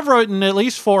 I've written at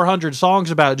least 400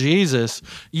 songs about Jesus.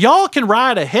 Y'all can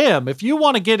write a hymn. If you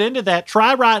want to get into that,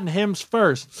 try writing hymns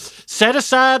first. Set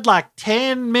aside like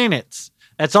 10 minutes.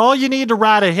 That's all you need to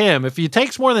write a hymn. If it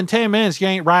takes more than 10 minutes, you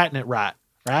ain't writing it right.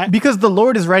 Because the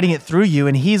Lord is writing it through you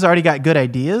and he's already got good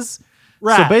ideas.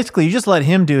 Right. So basically, you just let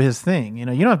him do his thing. You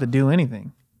don't have to do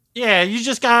anything. Yeah, you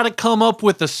just got to come up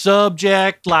with a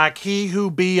subject like he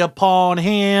who be upon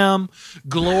him,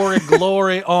 glory,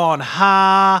 glory on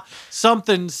high,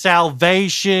 something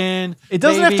salvation. It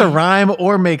doesn't have to rhyme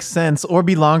or make sense or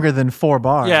be longer than 4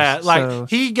 bars. Yeah, like so.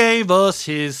 He gave us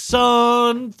his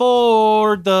son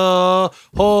for the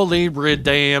holy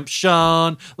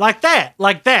redemption. Like that.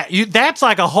 That's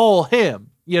like a whole hymn.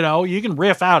 You can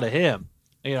riff out a hymn.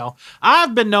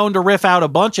 I've been known to riff out a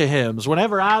bunch of hymns.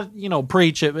 Whenever I,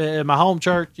 preach at my home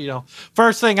church,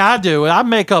 first thing I do, I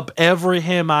make up every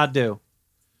hymn I do.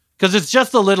 Because it's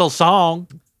just a little song.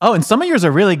 Oh, and some of yours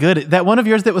are really good. That one of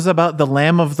yours that was about the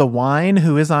Lamb of the Wine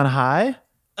who is on high.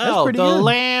 That's pretty good.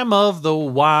 Lamb of the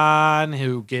wine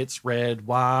who gets red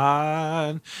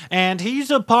wine, and he's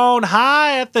upon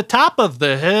high at the top of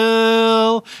the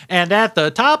hill, and at the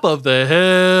top of the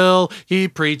hill he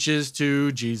preaches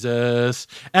to Jesus.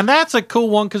 And that's a cool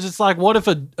one because it's like, what if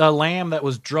a lamb that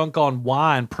was drunk on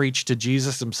wine preached to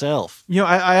Jesus himself?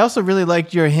 I also really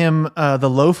liked your hymn, The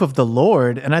Loaf of the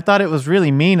Lord, and I thought it was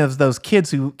really mean of those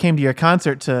kids who came to your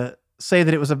concert to say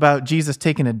that it was about Jesus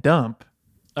taking a dump.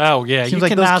 Oh, yeah. Seems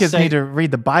like those kids need to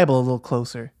read the Bible a little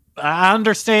closer. I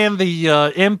understand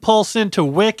the impulse into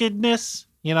wickedness.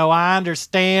 I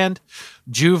understand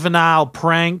juvenile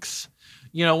pranks.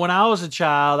 When I was a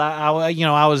child,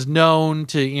 I was known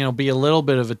to, be a little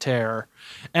bit of a terror.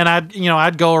 And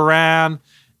I'd go around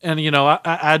and,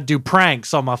 I'd do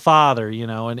pranks on my father,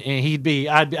 and he'd be,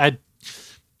 I'd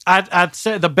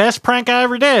say the best prank I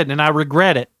ever did, and I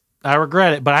regret it.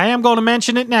 But I am going to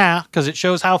mention it now because it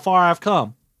shows how far I've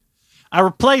come. I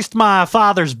replaced my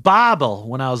father's Bible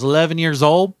when I was 11 years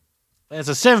old. It's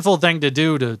a sinful thing to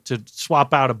do to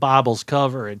swap out a Bible's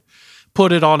cover and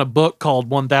put it on a book called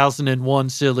 1001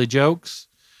 Silly Jokes.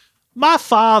 My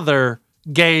father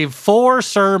gave 4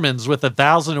 sermons with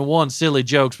 1001 silly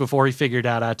jokes before he figured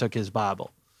out I took his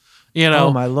Bible.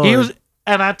 Oh my Lord.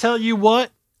 And I tell you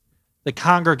what, the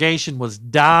congregation was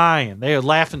dying. They were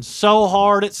laughing so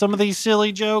hard at some of these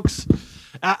silly jokes.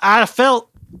 I felt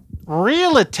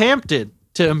really tempted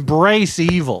to embrace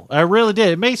evil. I really did.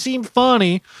 It may seem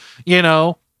funny,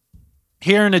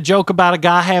 hearing a joke about a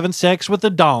guy having sex with a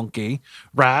donkey,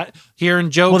 right? Hearing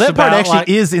jokes that part about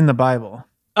actually is in the Bible.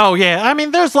 Oh, yeah. I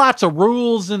mean, there's lots of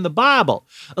rules in the Bible.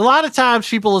 A lot of times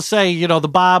people will say, the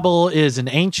Bible is an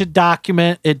ancient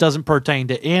document. It doesn't pertain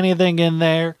to anything in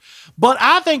there. But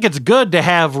I think it's good to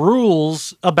have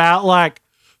rules about, like,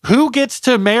 who gets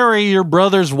to marry your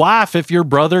brother's wife if your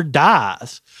brother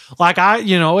dies. Like, I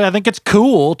think it's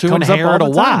cool to inherit a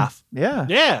wife. Yeah.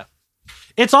 Yeah.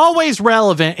 It's always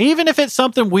relevant, even if it's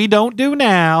something we don't do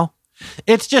now.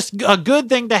 It's just a good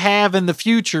thing to have in the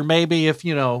future. Maybe if,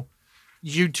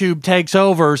 YouTube takes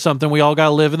over or something, we all got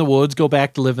to live in the woods, go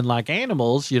back to living like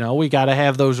animals. We got to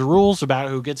have those rules about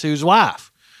who gets whose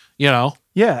wife, Yeah.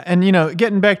 And,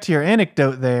 getting back to your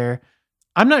anecdote there,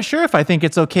 I'm not sure if I think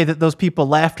it's okay that those people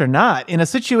laughed or not. In a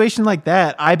situation like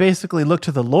that, I basically look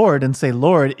to the Lord and say,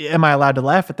 Lord, am I allowed to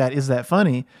laugh at that? Is that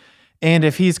funny? And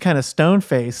if he's kind of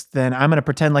stone-faced, then I'm going to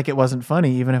pretend like it wasn't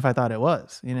funny, even if I thought it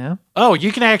was, you know? Oh,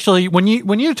 you can actually, when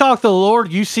you talk to the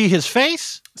Lord, you see his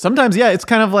face? Sometimes, yeah, it's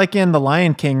kind of like in The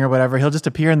Lion King or whatever. He'll just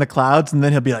appear in the clouds and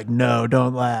then he'll be like, no,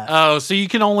 don't laugh. Oh, so you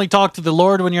can only talk to the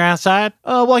Lord when you're outside?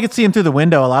 Oh, well, I could see him through the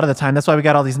window a lot of the time. That's why we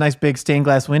got all these nice big stained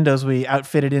glass windows we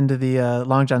outfitted into the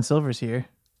Long John Silvers here.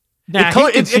 Now,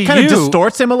 It kind of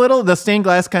distorts him a little. The stained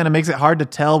glass kind of makes it hard to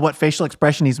tell what facial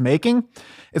expression he's making.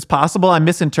 It's possible I'm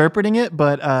misinterpreting it,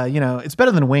 but it's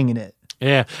better than winging it.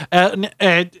 Yeah.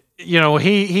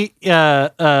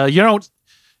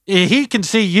 He can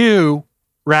see you,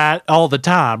 right, all the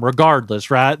time, regardless,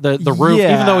 right? The roof,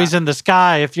 even though he's in the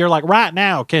sky, if you're like right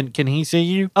now, can he see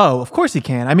you? Oh, of course he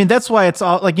can. I mean, that's why it's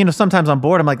all like, sometimes I'm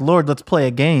bored. I'm like, Lord, let's play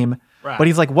a game. Right. But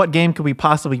he's like, what game could we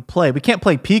possibly play? We can't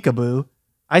play peekaboo.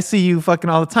 I see you fucking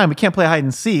all the time. We can't play hide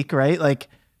and seek, right? Like,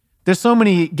 there's so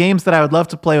many games that I would love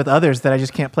to play with others that I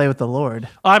just can't play with the Lord.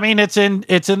 I mean, it's in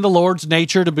the Lord's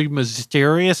nature to be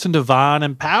mysterious and divine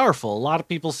and powerful. A lot of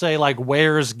people say, like,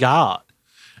 where's God?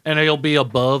 And he'll be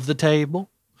above the table.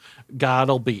 God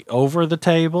will be over the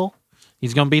table.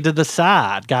 He's going to be to the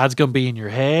side. God's going to be in your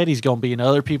head. He's going to be in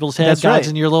other people's heads. That's God's right.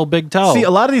 in your little big toe. See,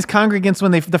 a lot of these congregants,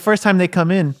 when the first time they come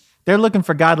in, they're looking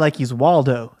for God like he's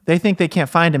Waldo. They think they can't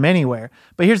find him anywhere.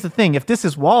 But here's the thing. If this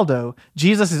is Waldo,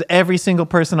 Jesus is every single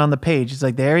person on the page. He's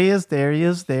like, there he is, there he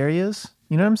is, there he is.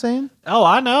 You know what I'm saying? Oh,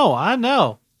 I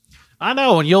know.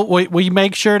 And we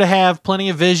make sure to have plenty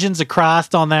of visions of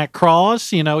Christ on that cross.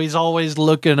 He's always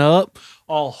looking up,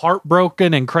 all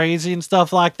heartbroken and crazy and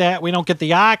stuff like that. We don't get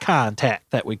the eye contact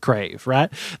that we crave,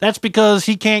 right? That's because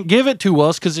he can't give it to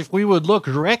us, because if we would look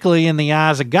directly in the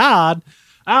eyes of God,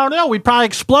 I don't know, we'd probably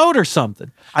explode or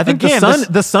something. I think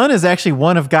the sun is actually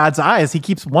one of God's eyes. He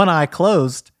keeps one eye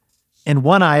closed and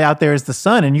one eye out there is the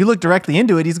sun. And you look directly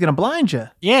into it, he's going to blind you.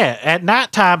 Yeah, at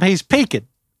nighttime, he's peeking.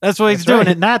 That's what he's doing. Right.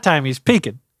 At nighttime, he's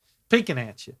peeking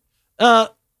at you.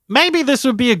 Maybe this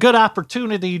would be a good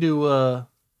opportunity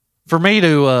for me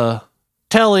to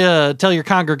tell your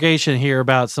congregation here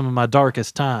about some of my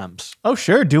darkest times. Oh,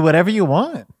 sure. Do whatever you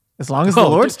want. As long as the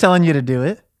Lord's telling you to do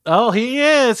it. Oh, he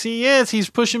is. He's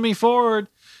pushing me forward.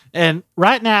 And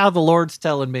right now, the Lord's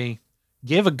telling me,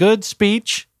 give a good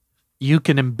speech. You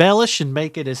can embellish and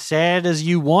make it as sad as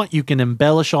you want. You can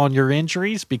embellish on your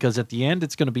injuries, because at the end,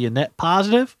 it's going to be a net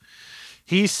positive.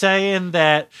 He's saying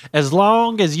that as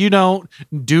long as you don't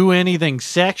do anything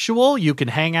sexual, you can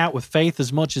hang out with Faith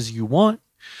as much as you want.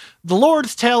 The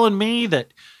Lord's telling me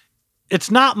that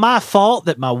it's not my fault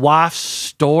that my wife's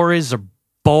stories are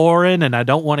boring and I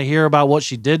don't want to hear about what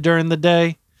she did during the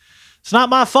day. It's not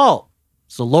my fault.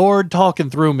 It's the Lord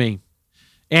talking through me.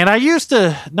 And I used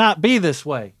to not be this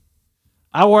way.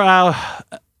 I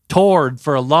toured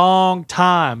for a long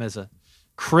time as a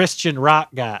Christian rock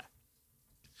guy,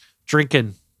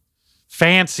 drinking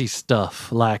fancy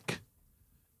stuff like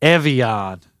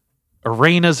Evian,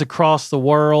 arenas across the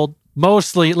world,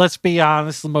 mostly, let's be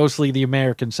honest, mostly the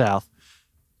American South.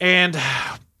 And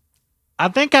I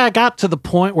think I got to the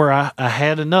point where I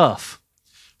had enough.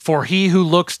 For he who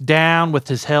looks down with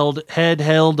his head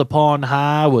held upon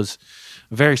high was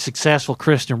a very successful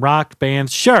Christian rock band.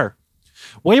 Sure,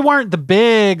 we weren't the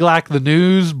big like the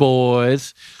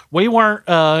Newsboys. We weren't,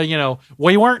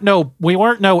 we weren't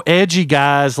no edgy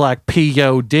guys like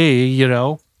POD.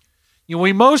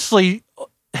 We mostly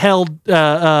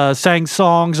sang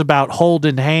songs about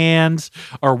holding hands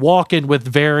or walking with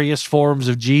various forms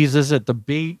of Jesus at the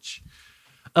beach.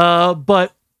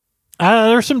 But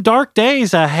there's some dark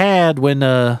days I had when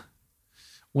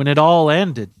it all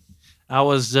ended. I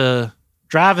was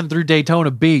driving through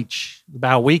Daytona Beach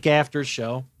about a week after a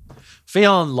show,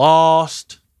 feeling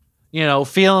lost,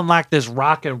 feeling like this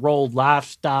rock and roll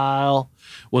lifestyle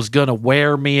was going to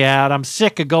wear me out. I'm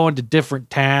sick of going to different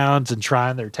towns and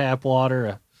trying their tap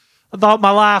water. I thought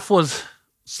my life was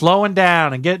slowing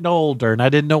down and getting older, and I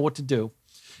didn't know what to do.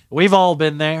 We've all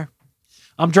been there.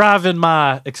 I'm driving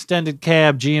my extended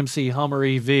cab GMC Hummer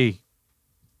EV.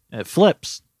 It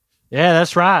flips. Yeah,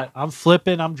 that's right. I'm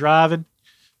flipping. I'm driving.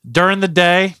 During the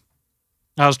day,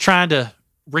 I was trying to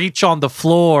reach on the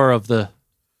floor of the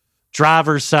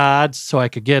driver's side so I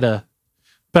could get a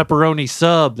pepperoni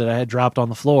sub that I had dropped on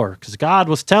the floor, because God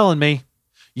was telling me,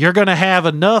 you're not going to have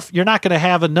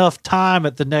enough time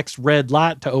at the next red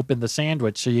light to open the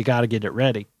sandwich, so you got to get it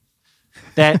ready.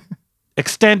 That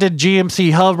extended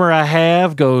GMC Hummer I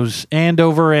have goes end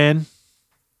over end,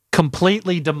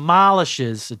 completely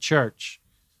demolishes the church.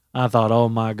 I thought, oh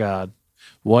my God,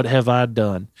 what have I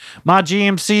done? My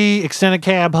GMC extended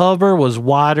cab Hummer was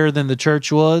wider than the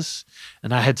church was,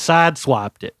 and I had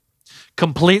sideswiped it,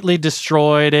 completely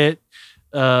destroyed it,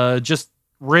 just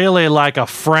really like a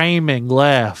framing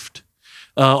left.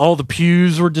 All the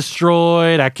pews were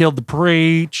destroyed. I killed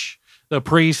the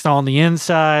priest on the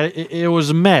inside. It was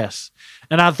a mess.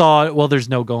 And I thought, well, there's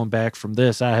no going back from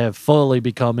this. I have fully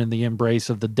become in the embrace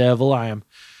of the devil. I am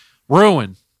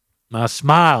ruined. And I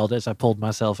smiled as I pulled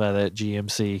myself out of that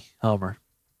GMC Hummer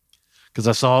because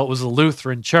I saw it was a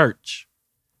Lutheran church.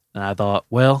 And I thought,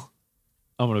 well,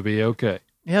 I'm going to be okay.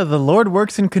 Yeah, the Lord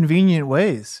works in convenient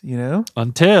ways, you know?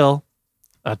 Until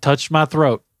I touched my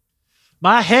throat.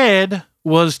 My head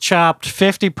was chopped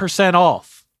 50%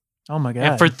 off. Oh, my God.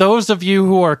 And for those of you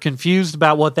who are confused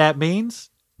about what that means,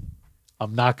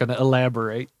 I'm not going to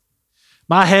elaborate.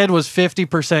 My head was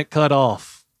 50% cut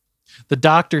off. The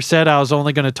doctor said I was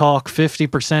only going to talk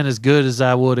 50% as good as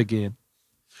I would again.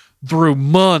 Through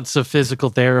months of physical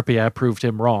therapy, I proved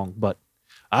him wrong, but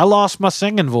I lost my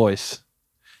singing voice.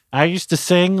 I used to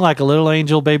sing like a little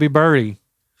angel baby birdie.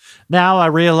 Now I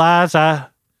realize I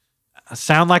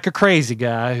sound like a crazy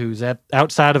guy who's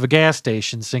outside of a gas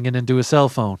station singing into a cell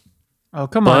phone. Oh,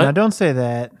 come on. Now, don't say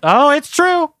that. Oh, it's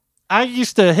true. I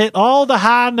used to hit all the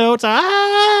high notes.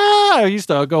 I used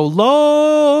to go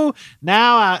low.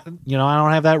 Now I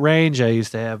don't have that range I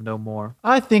used to have no more.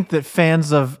 I think that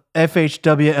fans of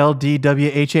FHWLD,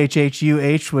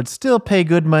 would still pay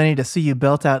good money to see you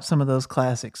belt out some of those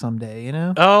classics someday, you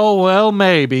know? Oh, well,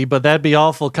 maybe, but that'd be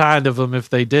awful kind of them if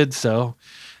they did so.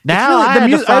 Now I'd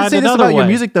say this about way. your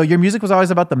music, though. Your music was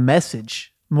always about the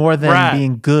message more than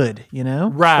being good, you know?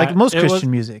 Right. Like most Christian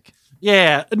music.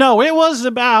 Yeah, no,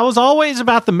 I was always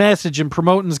about the message and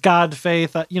promoting God's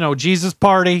faith. Jesus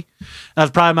Party. That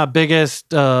was probably my biggest,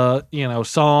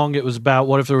 song. It was about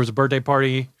what if there was a birthday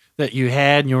party that you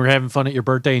had and you were having fun at your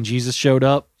birthday and Jesus showed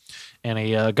up and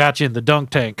he got you in the dunk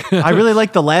tank. I really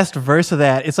like the last verse of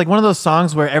that. It's like one of those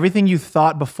songs where everything you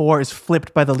thought before is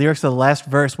flipped by the lyrics of the last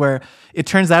verse, where it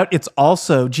turns out it's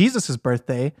also Jesus's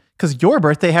birthday because your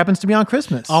birthday happens to be on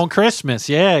Christmas. On Christmas,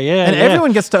 yeah. And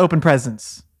everyone gets to open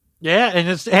presents. Yeah,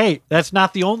 and that's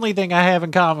not the only thing I have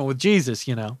in common with Jesus,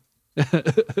 you know.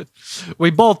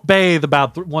 We both bathe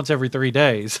about once every 3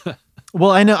 days. Well,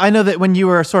 I know that when you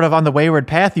were sort of on the wayward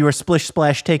path, you were splish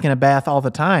splash taking a bath all the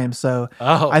time. So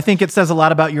I think it says a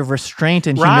lot about your restraint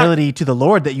and humility to the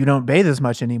Lord that you don't bathe as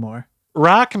much anymore.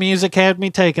 Rock music had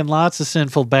me taking lots of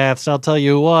sinful baths. I'll tell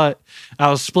you what, I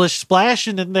was splish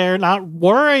splashing in there, not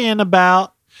worrying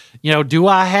about, do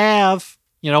I have...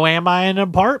 am I in an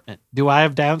apartment? Do I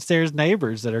have downstairs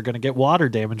neighbors that are going to get water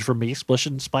damage from me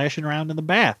splashing around in the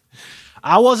bath?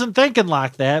 I wasn't thinking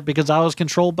like that because I was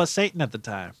controlled by Satan at the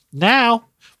time. Now,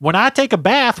 when I take a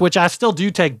bath, which I still do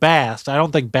take baths, I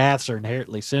don't think baths are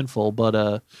inherently sinful,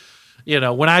 but,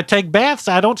 when I take baths,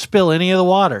 I don't spill any of the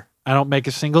water. I don't make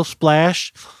a single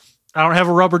splash. I don't have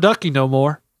a rubber ducky no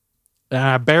more. And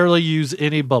I barely use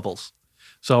any bubbles.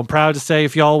 So I'm proud to say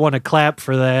if y'all want to clap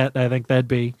for that, I think that'd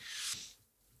be...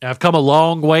 I've come a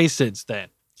long way since then.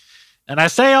 And I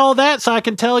say all that so I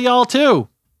can tell y'all too.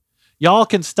 Y'all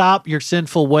can stop your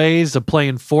sinful ways of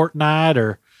playing Fortnite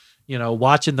or,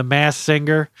 watching The Masked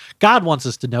Singer. God wants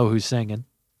us to know who's singing.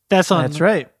 That's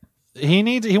right.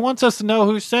 He wants us to know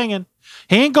who's singing.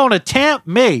 He ain't going to tempt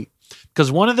me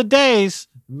because one of the days,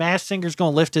 Masked Singer's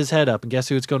going to lift his head up and guess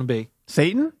who it's going to be?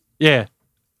 Satan? Yeah.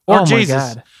 Or Jesus.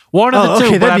 My God. One of the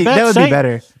two. Okay, that would be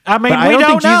better. I mean, but we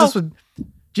don't know.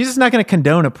 Jesus is not going to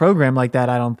condone a program like that,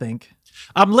 I don't think.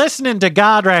 I'm listening to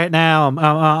God right now.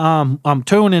 I'm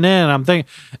tuning in. I'm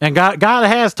thinking, and God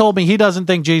has told me He doesn't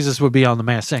think Jesus would be on The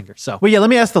Masked Singer. So, well, yeah. Let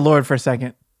me ask the Lord for a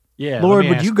second. Yeah, Lord,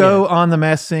 would you go on The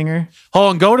Masked Singer? Hold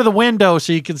on, go to the window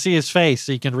so you can see his face,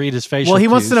 so you can read his facial. Well, he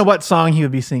wants cues. to know what song he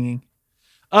would be singing.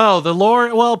 Oh, the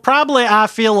Lord. Well, probably "I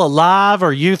Feel Alive"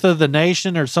 or "Youth of the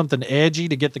Nation" or something edgy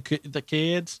to get the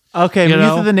kids. Okay, Youth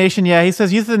of the Nation. Yeah, he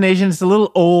says Youth of the Nation is a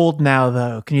little old now,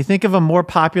 though. Can you think of a more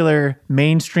popular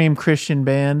mainstream Christian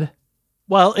band?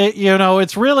 Well,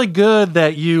 it's really good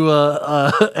that you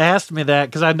asked me that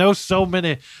because I know so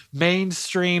many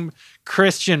mainstream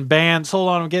Christian bands. Hold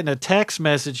on, I'm getting a text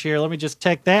message here. Let me just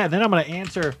check that, and then I'm going to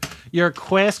answer your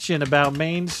question about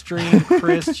mainstream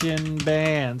Christian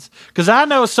bands because I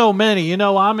know so many.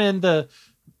 I'm in the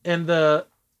it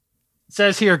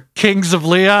says here Kings of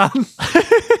Leon.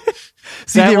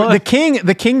 See,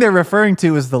 the king they're referring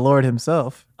to is the Lord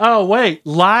himself. Oh wait,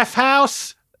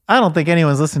 Lifehouse. I don't think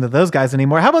anyone's listening to those guys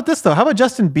anymore. How about this, though? How about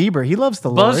Justin Bieber? He loves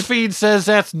the Lord. BuzzFeed says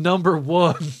that's number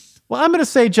one. Well, I'm going to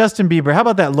say Justin Bieber. How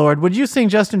about that, Lord? Would you sing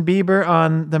Justin Bieber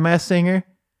on The Masked Singer?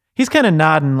 He's kind of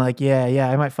nodding like, yeah,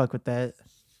 I might fuck with that.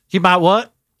 He might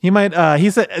what? He might, he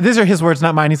said, these are his words,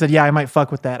 not mine. He said, yeah, I might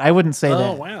fuck with that. I wouldn't say that.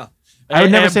 Oh, wow. I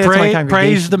would never say that to my congregation.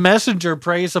 Praise the messenger,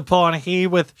 praise upon he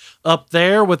with up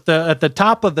there with at the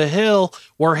top of the hill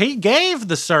where he gave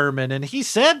the sermon and he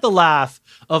said the life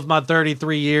of my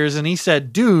 33 years and he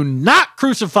said, "Do not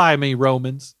crucify me,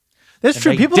 Romans." That's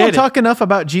true. People don't talk enough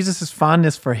about Jesus'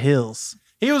 fondness for hills.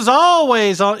 He was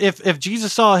always on. If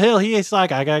Jesus saw a hill, he's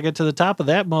like, "I gotta get to the top of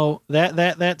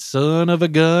that son of a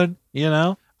gun." You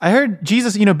know. I heard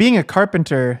Jesus, being a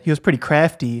carpenter, he was pretty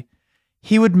crafty.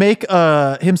 He would make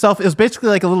himself, it was basically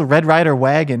like a little Red Rider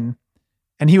wagon,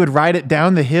 and he would ride it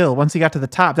down the hill once he got to the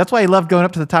top. That's why he loved going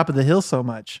up to the top of the hill so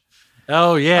much.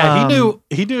 Oh yeah,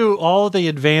 he knew all the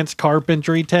advanced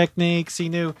carpentry techniques. He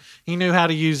knew how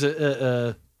to use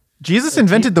Jesus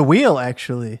invented the wheel,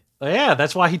 actually. Yeah,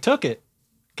 that's why he took it.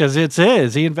 Because it's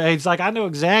his. He's like, I know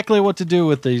exactly what to do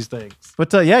with these things.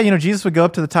 But Jesus would go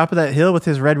up to the top of that hill with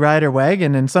his Red Rider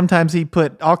wagon, and sometimes he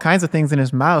put all kinds of things in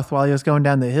his mouth while he was going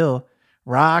down the hill.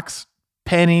 Rocks,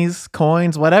 pennies,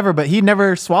 coins, whatever. But he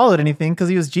never swallowed anything because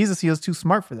he was Jesus. He was too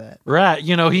smart for that. Right.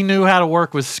 He knew how to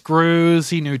work with screws.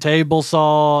 He knew table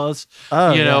saws.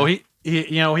 He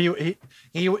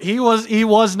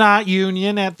was not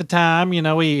union at the time.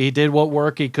 He did what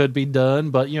work he could be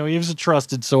done, but he was a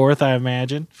trusted source, I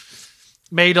imagine.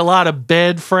 Made a lot of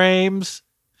bed frames,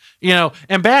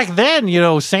 and back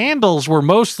then, sandals were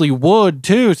mostly wood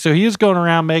too. So he was going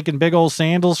around making big old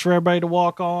sandals for everybody to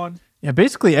walk on. Yeah,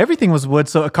 basically everything was wood.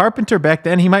 So a carpenter back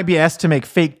then, he might be asked to make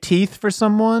fake teeth for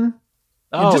someone.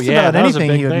 Oh, just about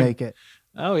anything he would make it.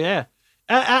 Oh yeah.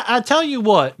 I tell you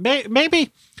what,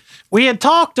 maybe. We had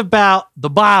talked about the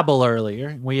Bible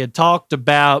earlier. We had talked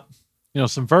about,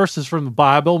 some verses from the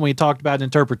Bible, and we talked about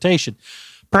interpretation.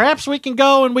 Perhaps we can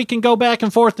go back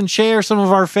and forth and share some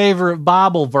of our favorite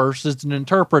Bible verses and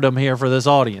interpret them here for this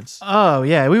audience. Oh,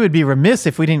 yeah. We would be remiss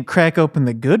if we didn't crack open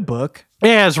the good book.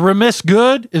 Yeah, is remiss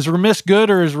good? Is remiss good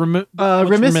or is remiss?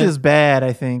 Remiss is bad,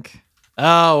 I think.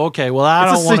 Oh, okay. Well, I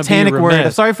don't want to be remiss. Word.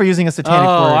 I'm sorry for using a satanic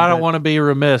word. Oh, I don't want to be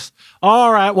remiss.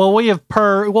 All right. Well,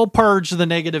 we'll purge the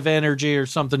negative energy or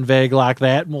something vague like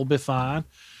that, and we'll be fine.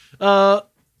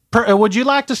 Would you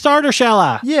like to start, or shall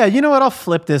I? Yeah. You know what? I'll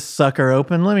flip this sucker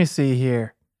open. Let me see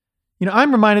here.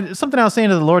 I'm reminded something I was saying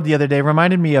to the Lord the other day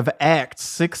reminded me of Acts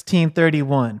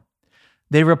 16:31.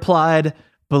 They replied,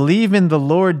 "Believe in the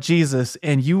Lord Jesus,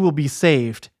 and you will be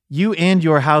saved, you and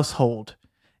your household."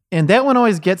 And that one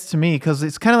always gets to me because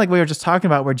it's kind of like we were just talking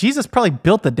about where Jesus probably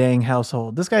built the dang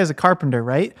household. This guy is a carpenter,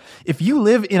 right? If you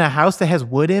live in a house that has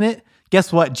wood in it,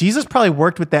 guess what? Jesus probably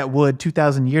worked with that wood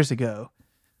 2,000 years ago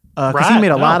because he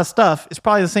made a lot of stuff. It's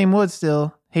probably the same wood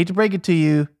still. Hate to break it to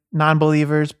you,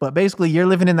 non-believers, but basically you're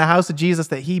living in the house of Jesus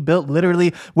that he built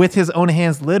literally with his own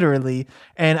hands, literally.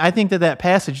 And I think that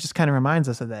passage just kind of reminds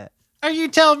us of that. Are you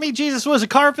telling me Jesus was a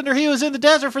carpenter? He was in the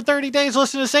desert for 30 days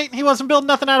listening to Satan. He wasn't building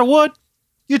nothing out of wood?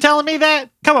 You telling me that?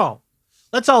 Come on.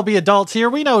 Let's all be adults here.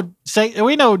 We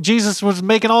know Jesus was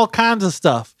making all kinds of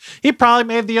stuff. He probably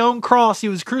made the own cross he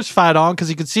was crucified on because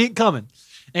he could see it coming.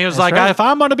 And he was if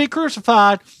I'm going to be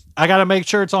crucified, I got to make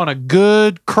sure it's on a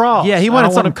good cross. Yeah, he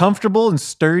wanted something comfortable and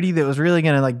sturdy that was really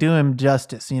going to do him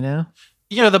justice,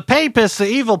 The papists, the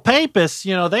evil papists,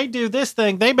 they do this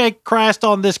thing. They make Christ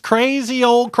on this crazy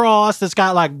old cross that's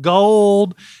got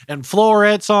gold and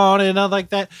florets on it and nothing like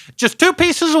that. Just 2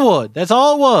 pieces of wood. That's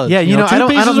all it was. Yeah, I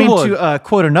don't mean to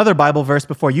quote another Bible verse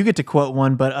before you get to quote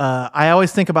one, but I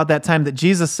always think about that time that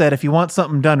Jesus said, if you want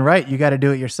something done right, you got to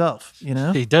do it yourself,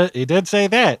 He did say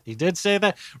that. He did say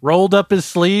that. Rolled up his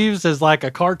sleeves as like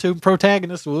a cartoon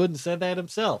protagonist would and said that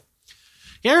himself.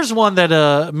 Here's one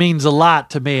that means a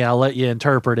lot to me. I'll let you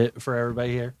interpret it for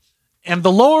everybody here. And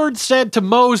the Lord said to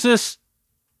Moses,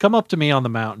 "Come up to me on the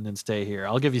mountain and stay here.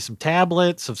 I'll give you some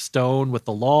tablets of stone with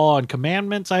the law and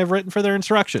commandments I have written for their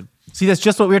instruction." See, that's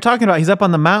just what we were talking about. He's up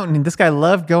on the mountain, and this guy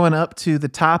loved going up to the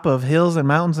top of hills and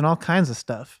mountains and all kinds of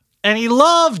stuff. And he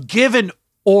loved giving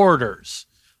orders.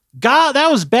 God, that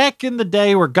was back in the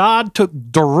day where God took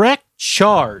direct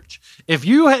charge.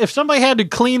 If somebody had to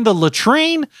clean the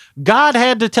latrine, God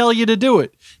had to tell you to do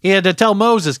it. He had to tell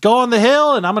Moses, "Go on the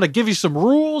hill, and I'm going to give you some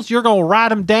rules. You're going to write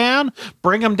them down,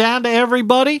 bring them down to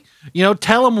everybody.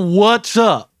 Tell them what's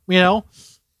up. Maybe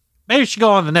you should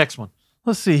go on the next one."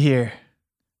 Let's see here.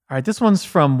 All right, this one's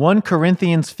from 1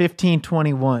 Corinthians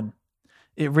 15:21.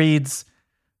 It reads,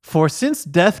 "For since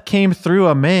death came through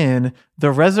a man,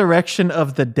 the resurrection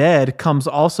of the dead comes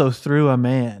also through a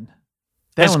man."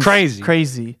 That's crazy.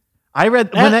 Crazy. I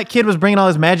read when that kid was bringing all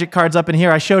his magic cards up in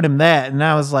here, I showed him that, and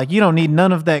I was like, you don't need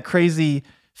none of that crazy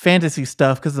fantasy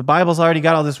stuff because the Bible's already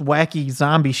got all this wacky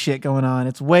zombie shit going on.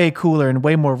 It's way cooler and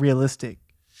way more realistic.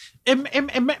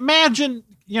 Imagine,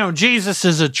 Jesus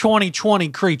is a 2020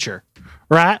 creature,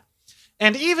 right?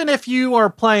 And even if you are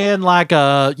playing like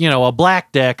a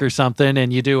black deck or something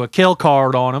and you do a kill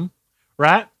card on him,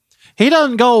 right? He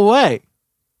doesn't go away.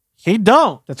 He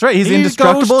don't. That's right. He's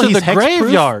indestructible. Goes to He's the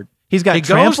graveyard. He's got he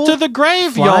trample, goes to the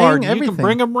graveyard. flying, You everything. can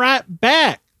bring him right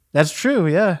back. That's true,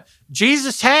 yeah.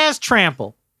 Jesus has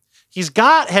trample. He's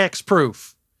got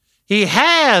hexproof. He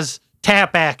has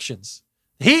tap actions.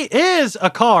 He is a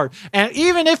card. And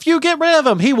even if you get rid of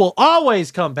him, he will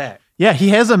always come back. Yeah, he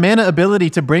has a mana ability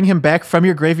to bring him back from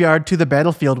your graveyard to the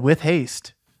battlefield with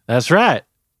haste. That's right.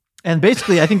 And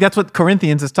basically, I think that's what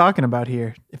Corinthians is talking about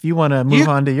here. If you want to move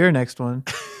on to your next one.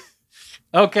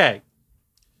 Okay.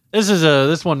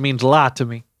 This one means a lot to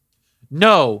me.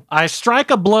 No, I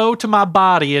strike a blow to my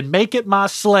body and make it my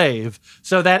slave,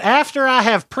 so that after I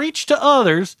have preached to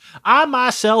others, I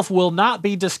myself will not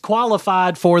be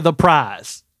disqualified for the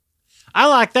prize. I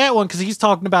like that one because he's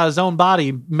talking about his own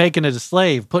body, making it a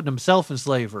slave, putting himself in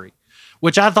slavery,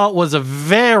 which I thought was a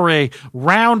very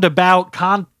roundabout,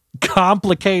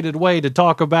 complicated way to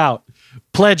talk about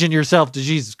pledging yourself to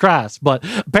Jesus Christ. But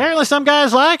apparently some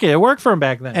guys like it. It worked for him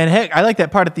back then. And heck, I like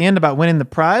that part at the end about winning the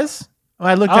prize. When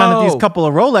I look down at these couple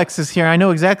of Rolexes here, I know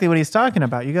exactly what he's talking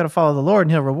about. You got to follow the Lord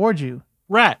and he'll reward you.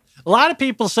 Right. A lot of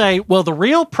people say, well, the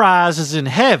real prize is in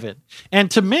heaven.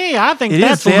 And to me, I think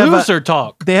that's loser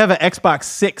talk. They have an Xbox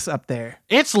 6 up there.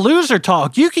 It's loser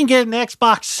talk. You can get an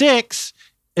Xbox 6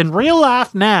 in real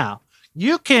life now.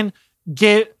 You can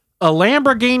get a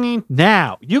Lamborghini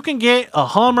now. You can get a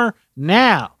Hummer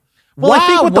now. Well, I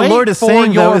think what the Lord is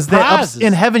saying, though, is that up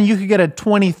in heaven you could get a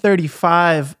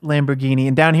 2035 Lamborghini,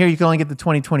 and down here you can only get the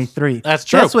 2023. That's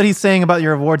true. That's what he's saying about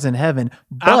your rewards in heaven.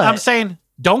 But I'm saying,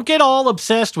 don't get all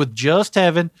obsessed with just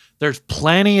heaven. There's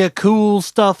plenty of cool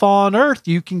stuff on earth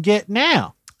you can get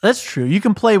now. That's true. You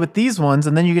can play with these ones,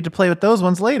 and then you get to play with those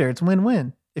ones later. It's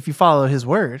win-win if you follow his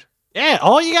word. Yeah,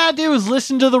 all you got to do is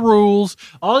listen to the rules.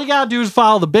 All you got to do is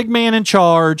follow the big man in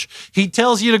charge. He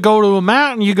tells you to go to a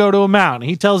mountain, you go to a mountain.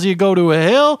 He tells you to go to a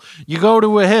hill, you go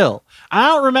to a hill. I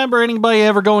don't remember anybody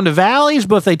ever going to valleys,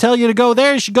 but if they tell you to go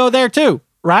there, you should go there too,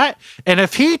 right? And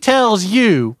if he tells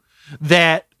you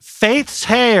that Faith's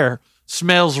hair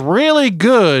smells really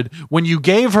good when you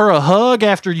gave her a hug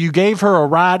after you gave her a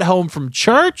ride home from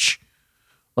church,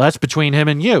 well, that's between him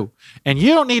and you. And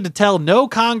you don't need to tell no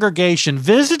congregation,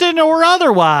 visiting or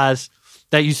otherwise,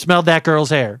 that you smelled that girl's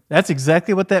hair. That's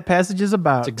exactly what that passage is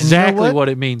about. That's exactly what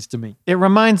it means to me. It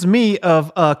reminds me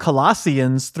of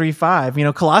Colossians 3:5. You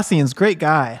know, Colossians, great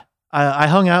guy. I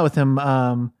hung out with him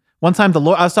one time.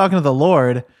 I was talking to the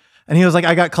Lord, and he was like,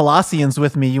 I got Colossians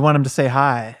with me. You want him to say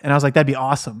hi? And I was like, that'd be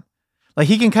awesome. Like,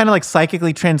 he can kind of like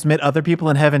psychically transmit other people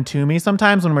in heaven to me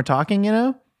sometimes when we're talking, you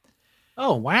know?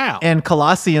 Oh, wow. And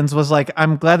Colossians was like,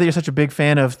 I'm glad that you're such a big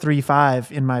fan of 3:5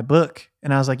 in my book.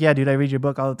 And I was like, yeah, dude, I read your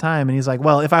book all the time. And he's like,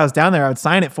 well, if I was down there, I would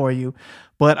sign it for you,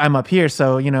 but I'm up here.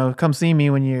 So, come see me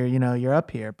when you're up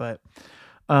here. But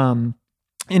in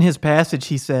his passage,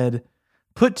 he said,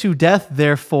 put to death,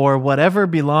 therefore, whatever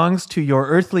belongs to your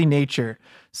earthly nature,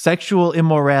 sexual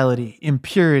immorality,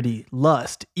 impurity,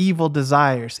 lust, evil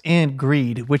desires, and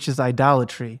greed, which is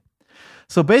idolatry.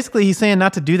 So basically, he's saying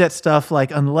not to do that stuff,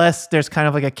 like, unless there's kind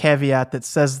of like a caveat that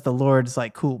says the Lord's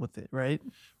like cool with it, right?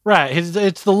 Right.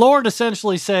 It's the Lord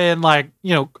essentially saying, like,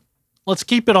 let's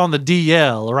keep it on the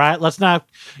DL, right? Let's not,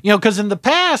 because in the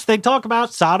past they talk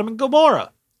about Sodom and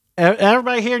Gomorrah.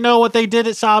 Everybody here know what they did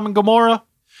at Sodom and Gomorrah?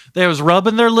 They was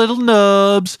rubbing their little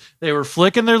nubs. They were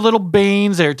flicking their little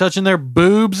beans. They were touching their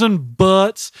boobs and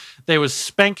butts. They was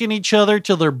spanking each other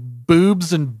till their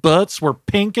boobs and butts were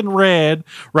pink and red,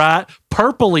 right?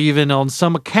 Purple even on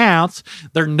some accounts.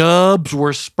 Their nubs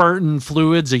were spurting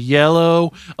fluids of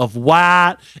yellow, of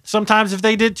white. Sometimes if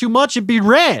they did too much, it'd be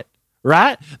red,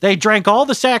 right? They drank all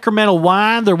the sacramental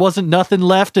wine. There wasn't nothing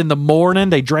left in the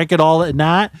morning. They drank it all at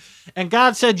night. And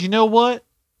God said, you know what?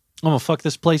 I'm going to fuck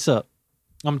this place up.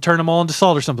 I'm going to turn them all into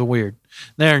salt or something weird.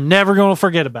 They're never going to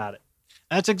forget about it.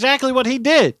 That's exactly what he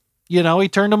did. He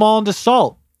turned them all into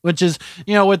salt, which is,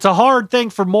 it's a hard thing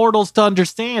for mortals to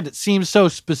understand. It seems so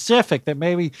specific that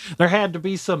maybe there had to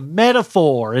be some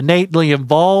metaphor innately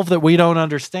involved that we don't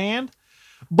understand.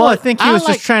 But I think he was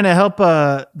just trying to help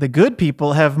the good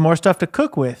people have more stuff to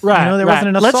cook with. Right. There wasn't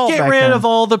enough salt. Let's get rid of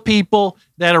all the people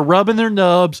that are rubbing their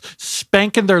nubs,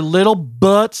 spanking their little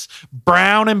butts,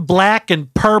 brown and black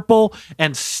and purple,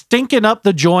 and stinking up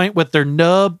the joint with their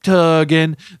nub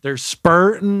tugging. They're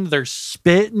spurting, they're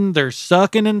spitting, they're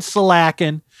sucking and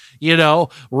slacking.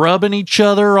 Rubbing each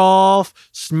other off,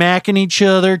 smacking each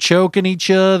other, choking each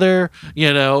other,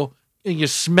 you're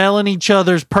smelling each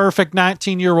other's perfect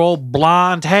 19-year-old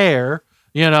blonde hair,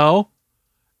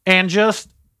 and just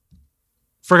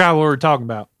Forgot what we were talking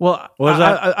about. Well, What was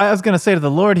that? I was going to say to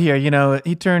the Lord here,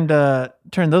 he turned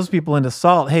those people into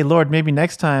salt. Hey, Lord, maybe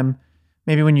next time,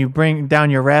 maybe when you bring down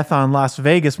your wrath on Las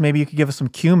Vegas, maybe you could give us some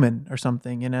cumin or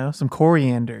something, some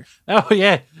coriander. Oh,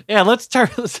 yeah. Yeah, let's turn.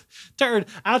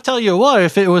 I'll tell you what,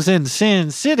 if it was in Sin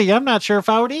City, I'm not sure if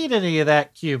I would eat any of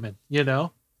that cumin, That's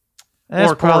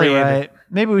Or probably coriander. right.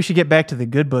 Maybe we should get back to the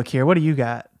good book here. What do you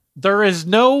got? This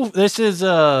is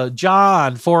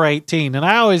John 4:18, and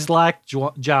I always liked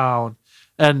John.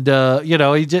 And,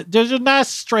 there's a nice,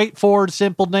 straightforward,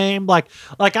 simple name. Like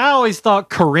I always thought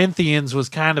Corinthians was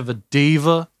kind of a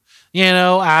diva,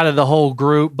 out of the whole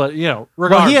group. But, regardless.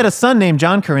 Well, he had a son named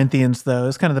John Corinthians, though.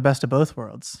 It's kind of the best of both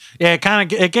worlds. Yeah,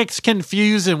 it gets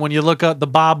confusing when you look up the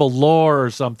Bible lore or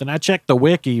something. I checked the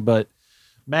wiki, but,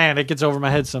 man, it gets over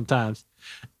my head sometimes.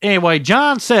 Anyway,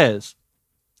 John says,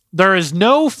 there is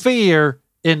no fear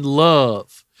in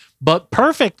love. But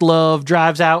perfect love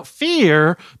drives out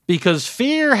fear because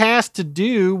fear has to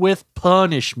do with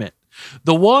punishment.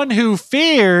 The one who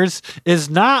fears is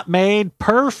not made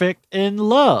perfect in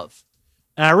love.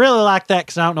 And I really like that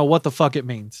because I don't know what the fuck it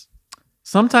means.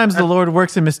 Sometimes the Lord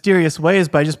works in mysterious ways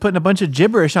by just putting a bunch of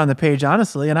gibberish on the page,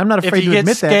 honestly, and I'm not afraid to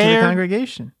admit that to the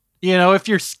congregation. If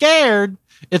you're scared,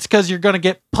 it's because you're going to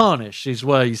get punished, is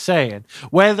what he's saying.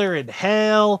 Whether in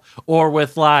hell or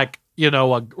with a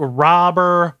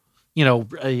robber,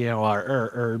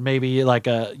 or maybe like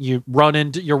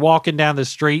you're walking down the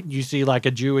street and you see like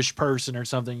a Jewish person or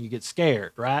something, you get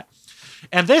scared, right?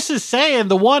 And this is saying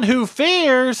the one who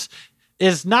fears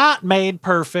is not made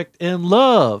perfect in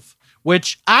love,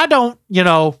 which I don't,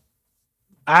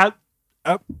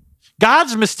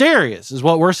 God's mysterious is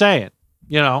what we're saying,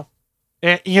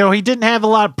 And, he didn't have a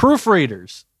lot of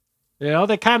proofreaders,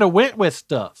 they kind of went with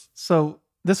stuff. So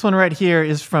this one right here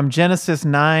is from Genesis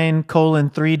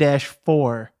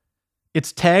 9:3-4.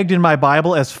 It's tagged in my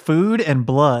Bible as food and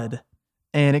blood.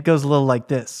 And it goes a little like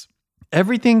this.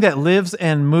 Everything that lives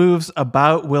and moves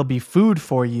about will be food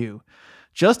for you.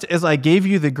 Just as I gave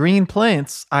you the green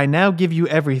plants, I now give you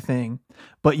everything.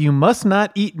 But you must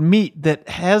not eat meat that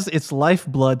has its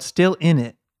lifeblood still in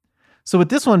it. So with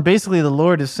this one, basically the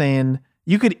Lord is saying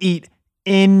you could eat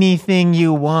anything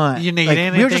you want. You need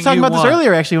anything we were just talking you about want. this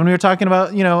earlier, actually, when we were talking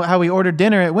about, how we ordered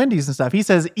dinner at Wendy's and stuff. He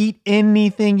says, eat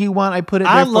anything you want. I put it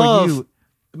there for you.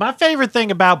 My favorite thing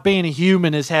about being a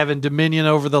human is having dominion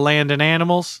over the land and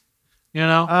animals,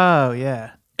 Oh,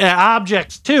 yeah.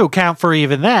 Objects, too, count for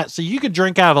even that. So you could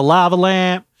drink out of a lava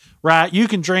lamp, right? You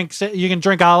can drink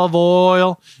olive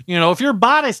oil. If your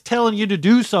body's telling you to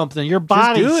do something, your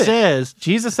body do it. says.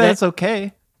 Jesus said that- it's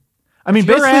okay. I mean, If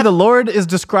you're basically, the Lord is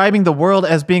describing the world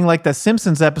as being like the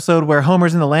Simpsons episode where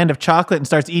Homer's in the land of chocolate and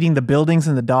starts eating the buildings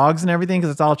and the dogs and everything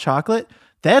because it's all chocolate.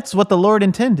 That's what the Lord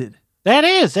intended. That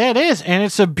is. And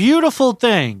it's a beautiful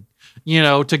thing,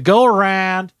 to go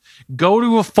around, go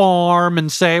to a farm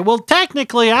and say, well,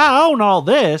 technically I own all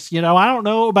this. I don't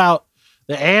know about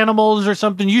the animals or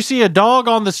something. You see a dog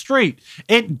on the street.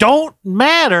 It don't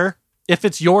matter if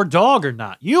it's your dog or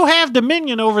not. You have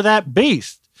dominion over that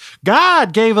beast.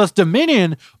 God gave us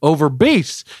dominion over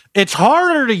beasts. It's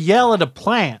harder to yell at a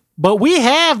plant, but we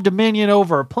have dominion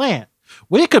over a plant.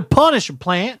 We could punish a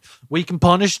plant. We can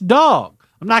punish a dog.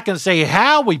 I'm not going to say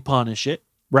how we punish it,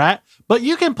 right? But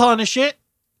you can punish it.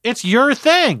 It's your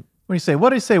thing. What do you say? What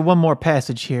do you say? One more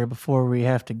passage here before we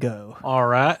have to go. All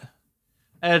right.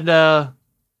 And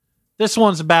this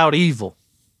one's about evil.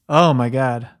 Oh, my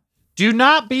God. Do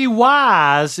not be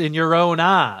wise in your own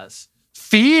eyes.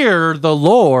 Fear the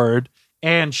Lord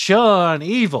and shun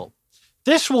evil.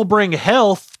 This will bring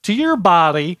health to your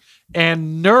body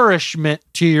and nourishment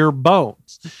to your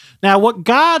bones. Now, what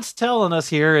God's telling us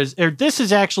here is, this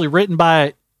is actually written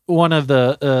by one of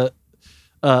the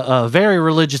a very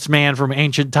religious man from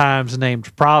ancient times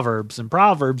named Proverbs. And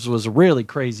Proverbs was a really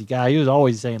crazy guy. He was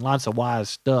always saying lots of wise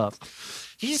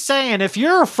stuff. He's saying if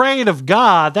you're afraid of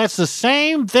God, that's the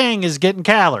same thing as getting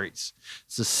calories.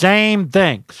 It's the same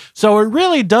thing. So it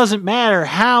really doesn't matter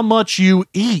how much you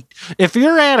eat. If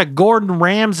you're at a Gordon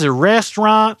Ramsay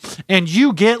restaurant and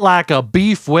you get like a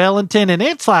beef Wellington and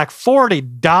it's like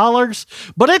 $40,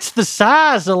 but it's the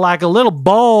size of like a little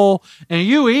bowl and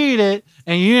you eat it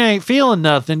and you ain't feeling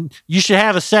nothing, you should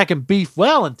have a second beef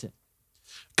Wellington.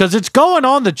 Because it's going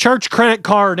on the church credit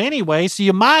card anyway, so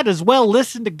you might as well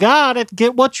listen to God and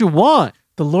get what you want.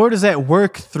 The Lord is at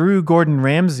work through Gordon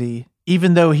Ramsay,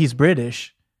 even though he's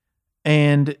British.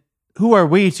 And who are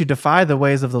we to defy the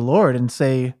ways of the Lord and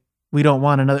say, we don't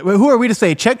want another? Who are we to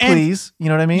say, check, please? You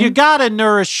know what I mean? You got to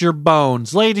nourish your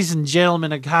bones. Ladies and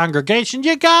gentlemen of congregation,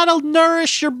 you got to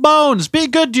nourish your bones. Be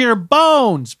good to your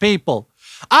bones, people.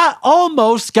 I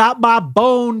almost got my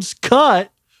bones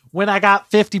cut when I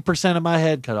got 50% of my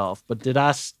head cut off. But did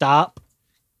I stop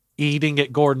eating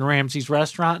at Gordon Ramsay's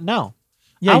restaurant? No.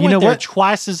 Yeah, I you went know there what?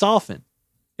 twice as often.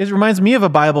 It reminds me of a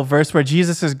Bible verse where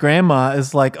Jesus' grandma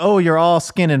is like, "Oh, you're all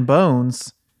skin and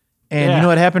bones," and Yeah. you know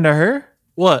what happened to her?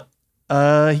 What?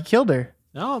 He killed her.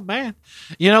 Oh, man.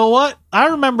 You know what? I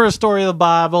remember a story of the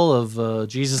Bible of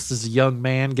Jesus as a young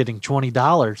man getting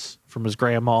 $20 from his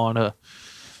grandma on a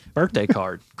birthday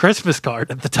card, Christmas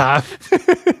card at the time.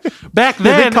 Back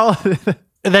then,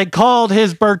 they called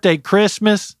his birthday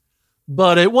Christmas,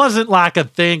 but it wasn't like a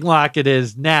thing like it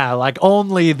is now. Like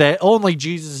only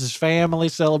Jesus' family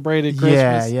celebrated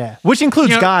Christmas. Yeah. Which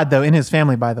includes God, though, in his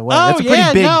family, by the way. Oh, That's a pretty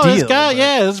big deal.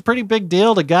 It's a pretty big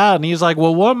deal to God. And he's like,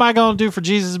 well, what am I going to do for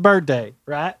Jesus' birthday?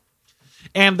 Right?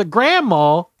 And the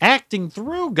grandma, acting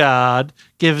through God,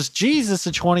 gives Jesus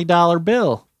a $20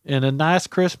 bill and a nice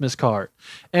Christmas card.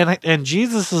 And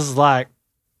Jesus is like,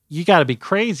 you got to be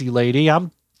crazy, lady.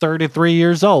 I'm 33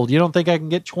 years old. You don't think I can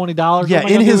get $20? Yeah,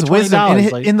 in his wisdom,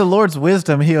 in the Lord's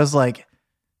wisdom, he was like,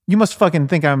 you must fucking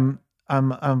think I'm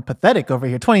pathetic over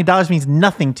here. $20 means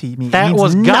nothing to me. That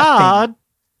was nothing. God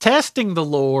testing the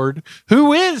Lord,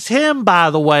 who is him,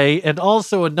 by the way, and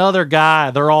also another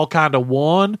guy. They're all kind of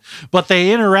one, but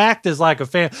they interact as like a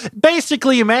family.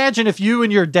 Basically, imagine if you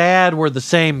and your dad were the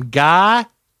same guy,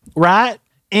 right?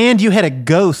 And you had a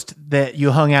ghost that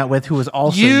you hung out with who was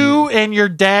also you. And your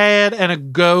dad and a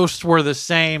ghost were the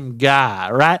same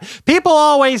guy, right? People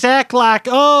always act like,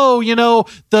 oh, you know,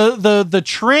 the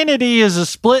Trinity is a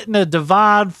splitting of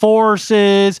divine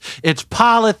forces. It's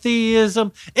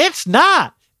polytheism. It's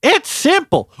not. It's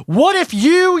simple. What if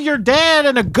you, your dad,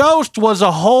 and a ghost was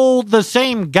the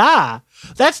same guy?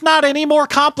 That's not any more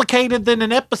complicated than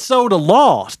an episode of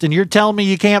Lost, and you're telling me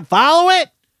you can't follow it?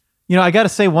 You know, I got to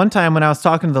say, one time when I was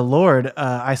talking to the Lord,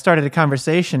 I started a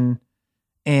conversation,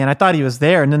 and I thought he was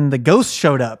there, and then the ghost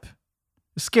showed up.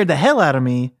 It scared the hell out of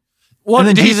me. What, and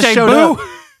then did Jesus he say showed boo? up.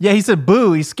 Yeah, he said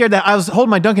boo. He scared that. I was holding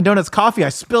my Dunkin' Donuts coffee. I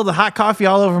spilled the hot coffee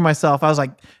all over myself. I was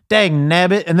like, dang,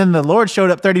 nabbit. And then the Lord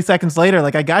showed up 30 seconds later.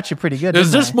 Like, I got you pretty good.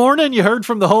 Is this morning you heard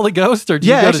from the Holy Ghost? Or did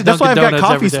you go actually, to that's why I've Dunkin' got Donuts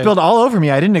coffee every day? spilled all over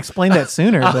me. I didn't explain that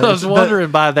sooner. I was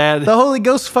wondering by that. The Holy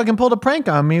Ghost fucking pulled a prank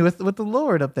on me with the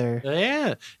Lord up there.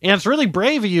 Yeah. And it's really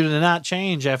brave of you to not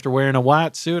change after wearing a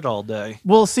white suit all day.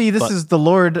 Well, see, this is the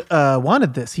Lord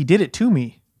wanted this. He did it to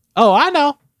me. Oh, I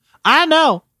know.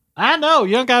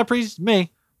 You don't got to preach to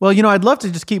me. Well, you know, I'd love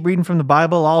to just keep reading from the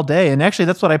Bible all day. And actually,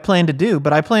 that's what I plan to do.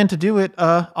 But I plan to do it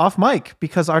off mic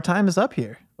because our time is up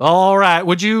here. All right.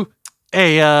 Would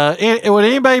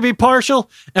anybody be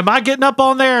partial? Am I getting up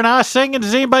on there and I singing?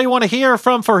 Does anybody want to hear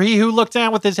from For He Who Looked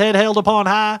Down with His Head Held Upon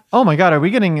High? Oh, my God. Are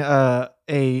we getting a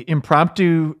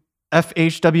impromptu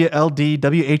FHWLD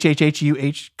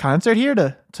WHHHUH concert here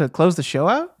to close the show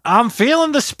out? I'm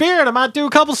feeling the spirit. I might do a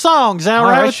couple songs. All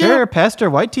right, with sure. you? Pastor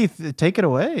Whiteteeth, take it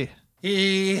away.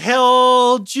 He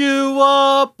held you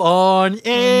up on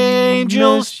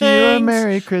angels' wings.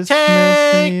 Merry Christmas.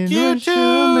 Take you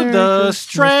to the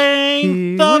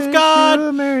strength of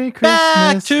God.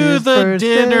 Back to the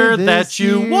dinner that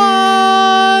you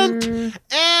want.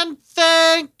 And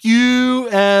thank you,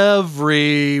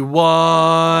 everyone.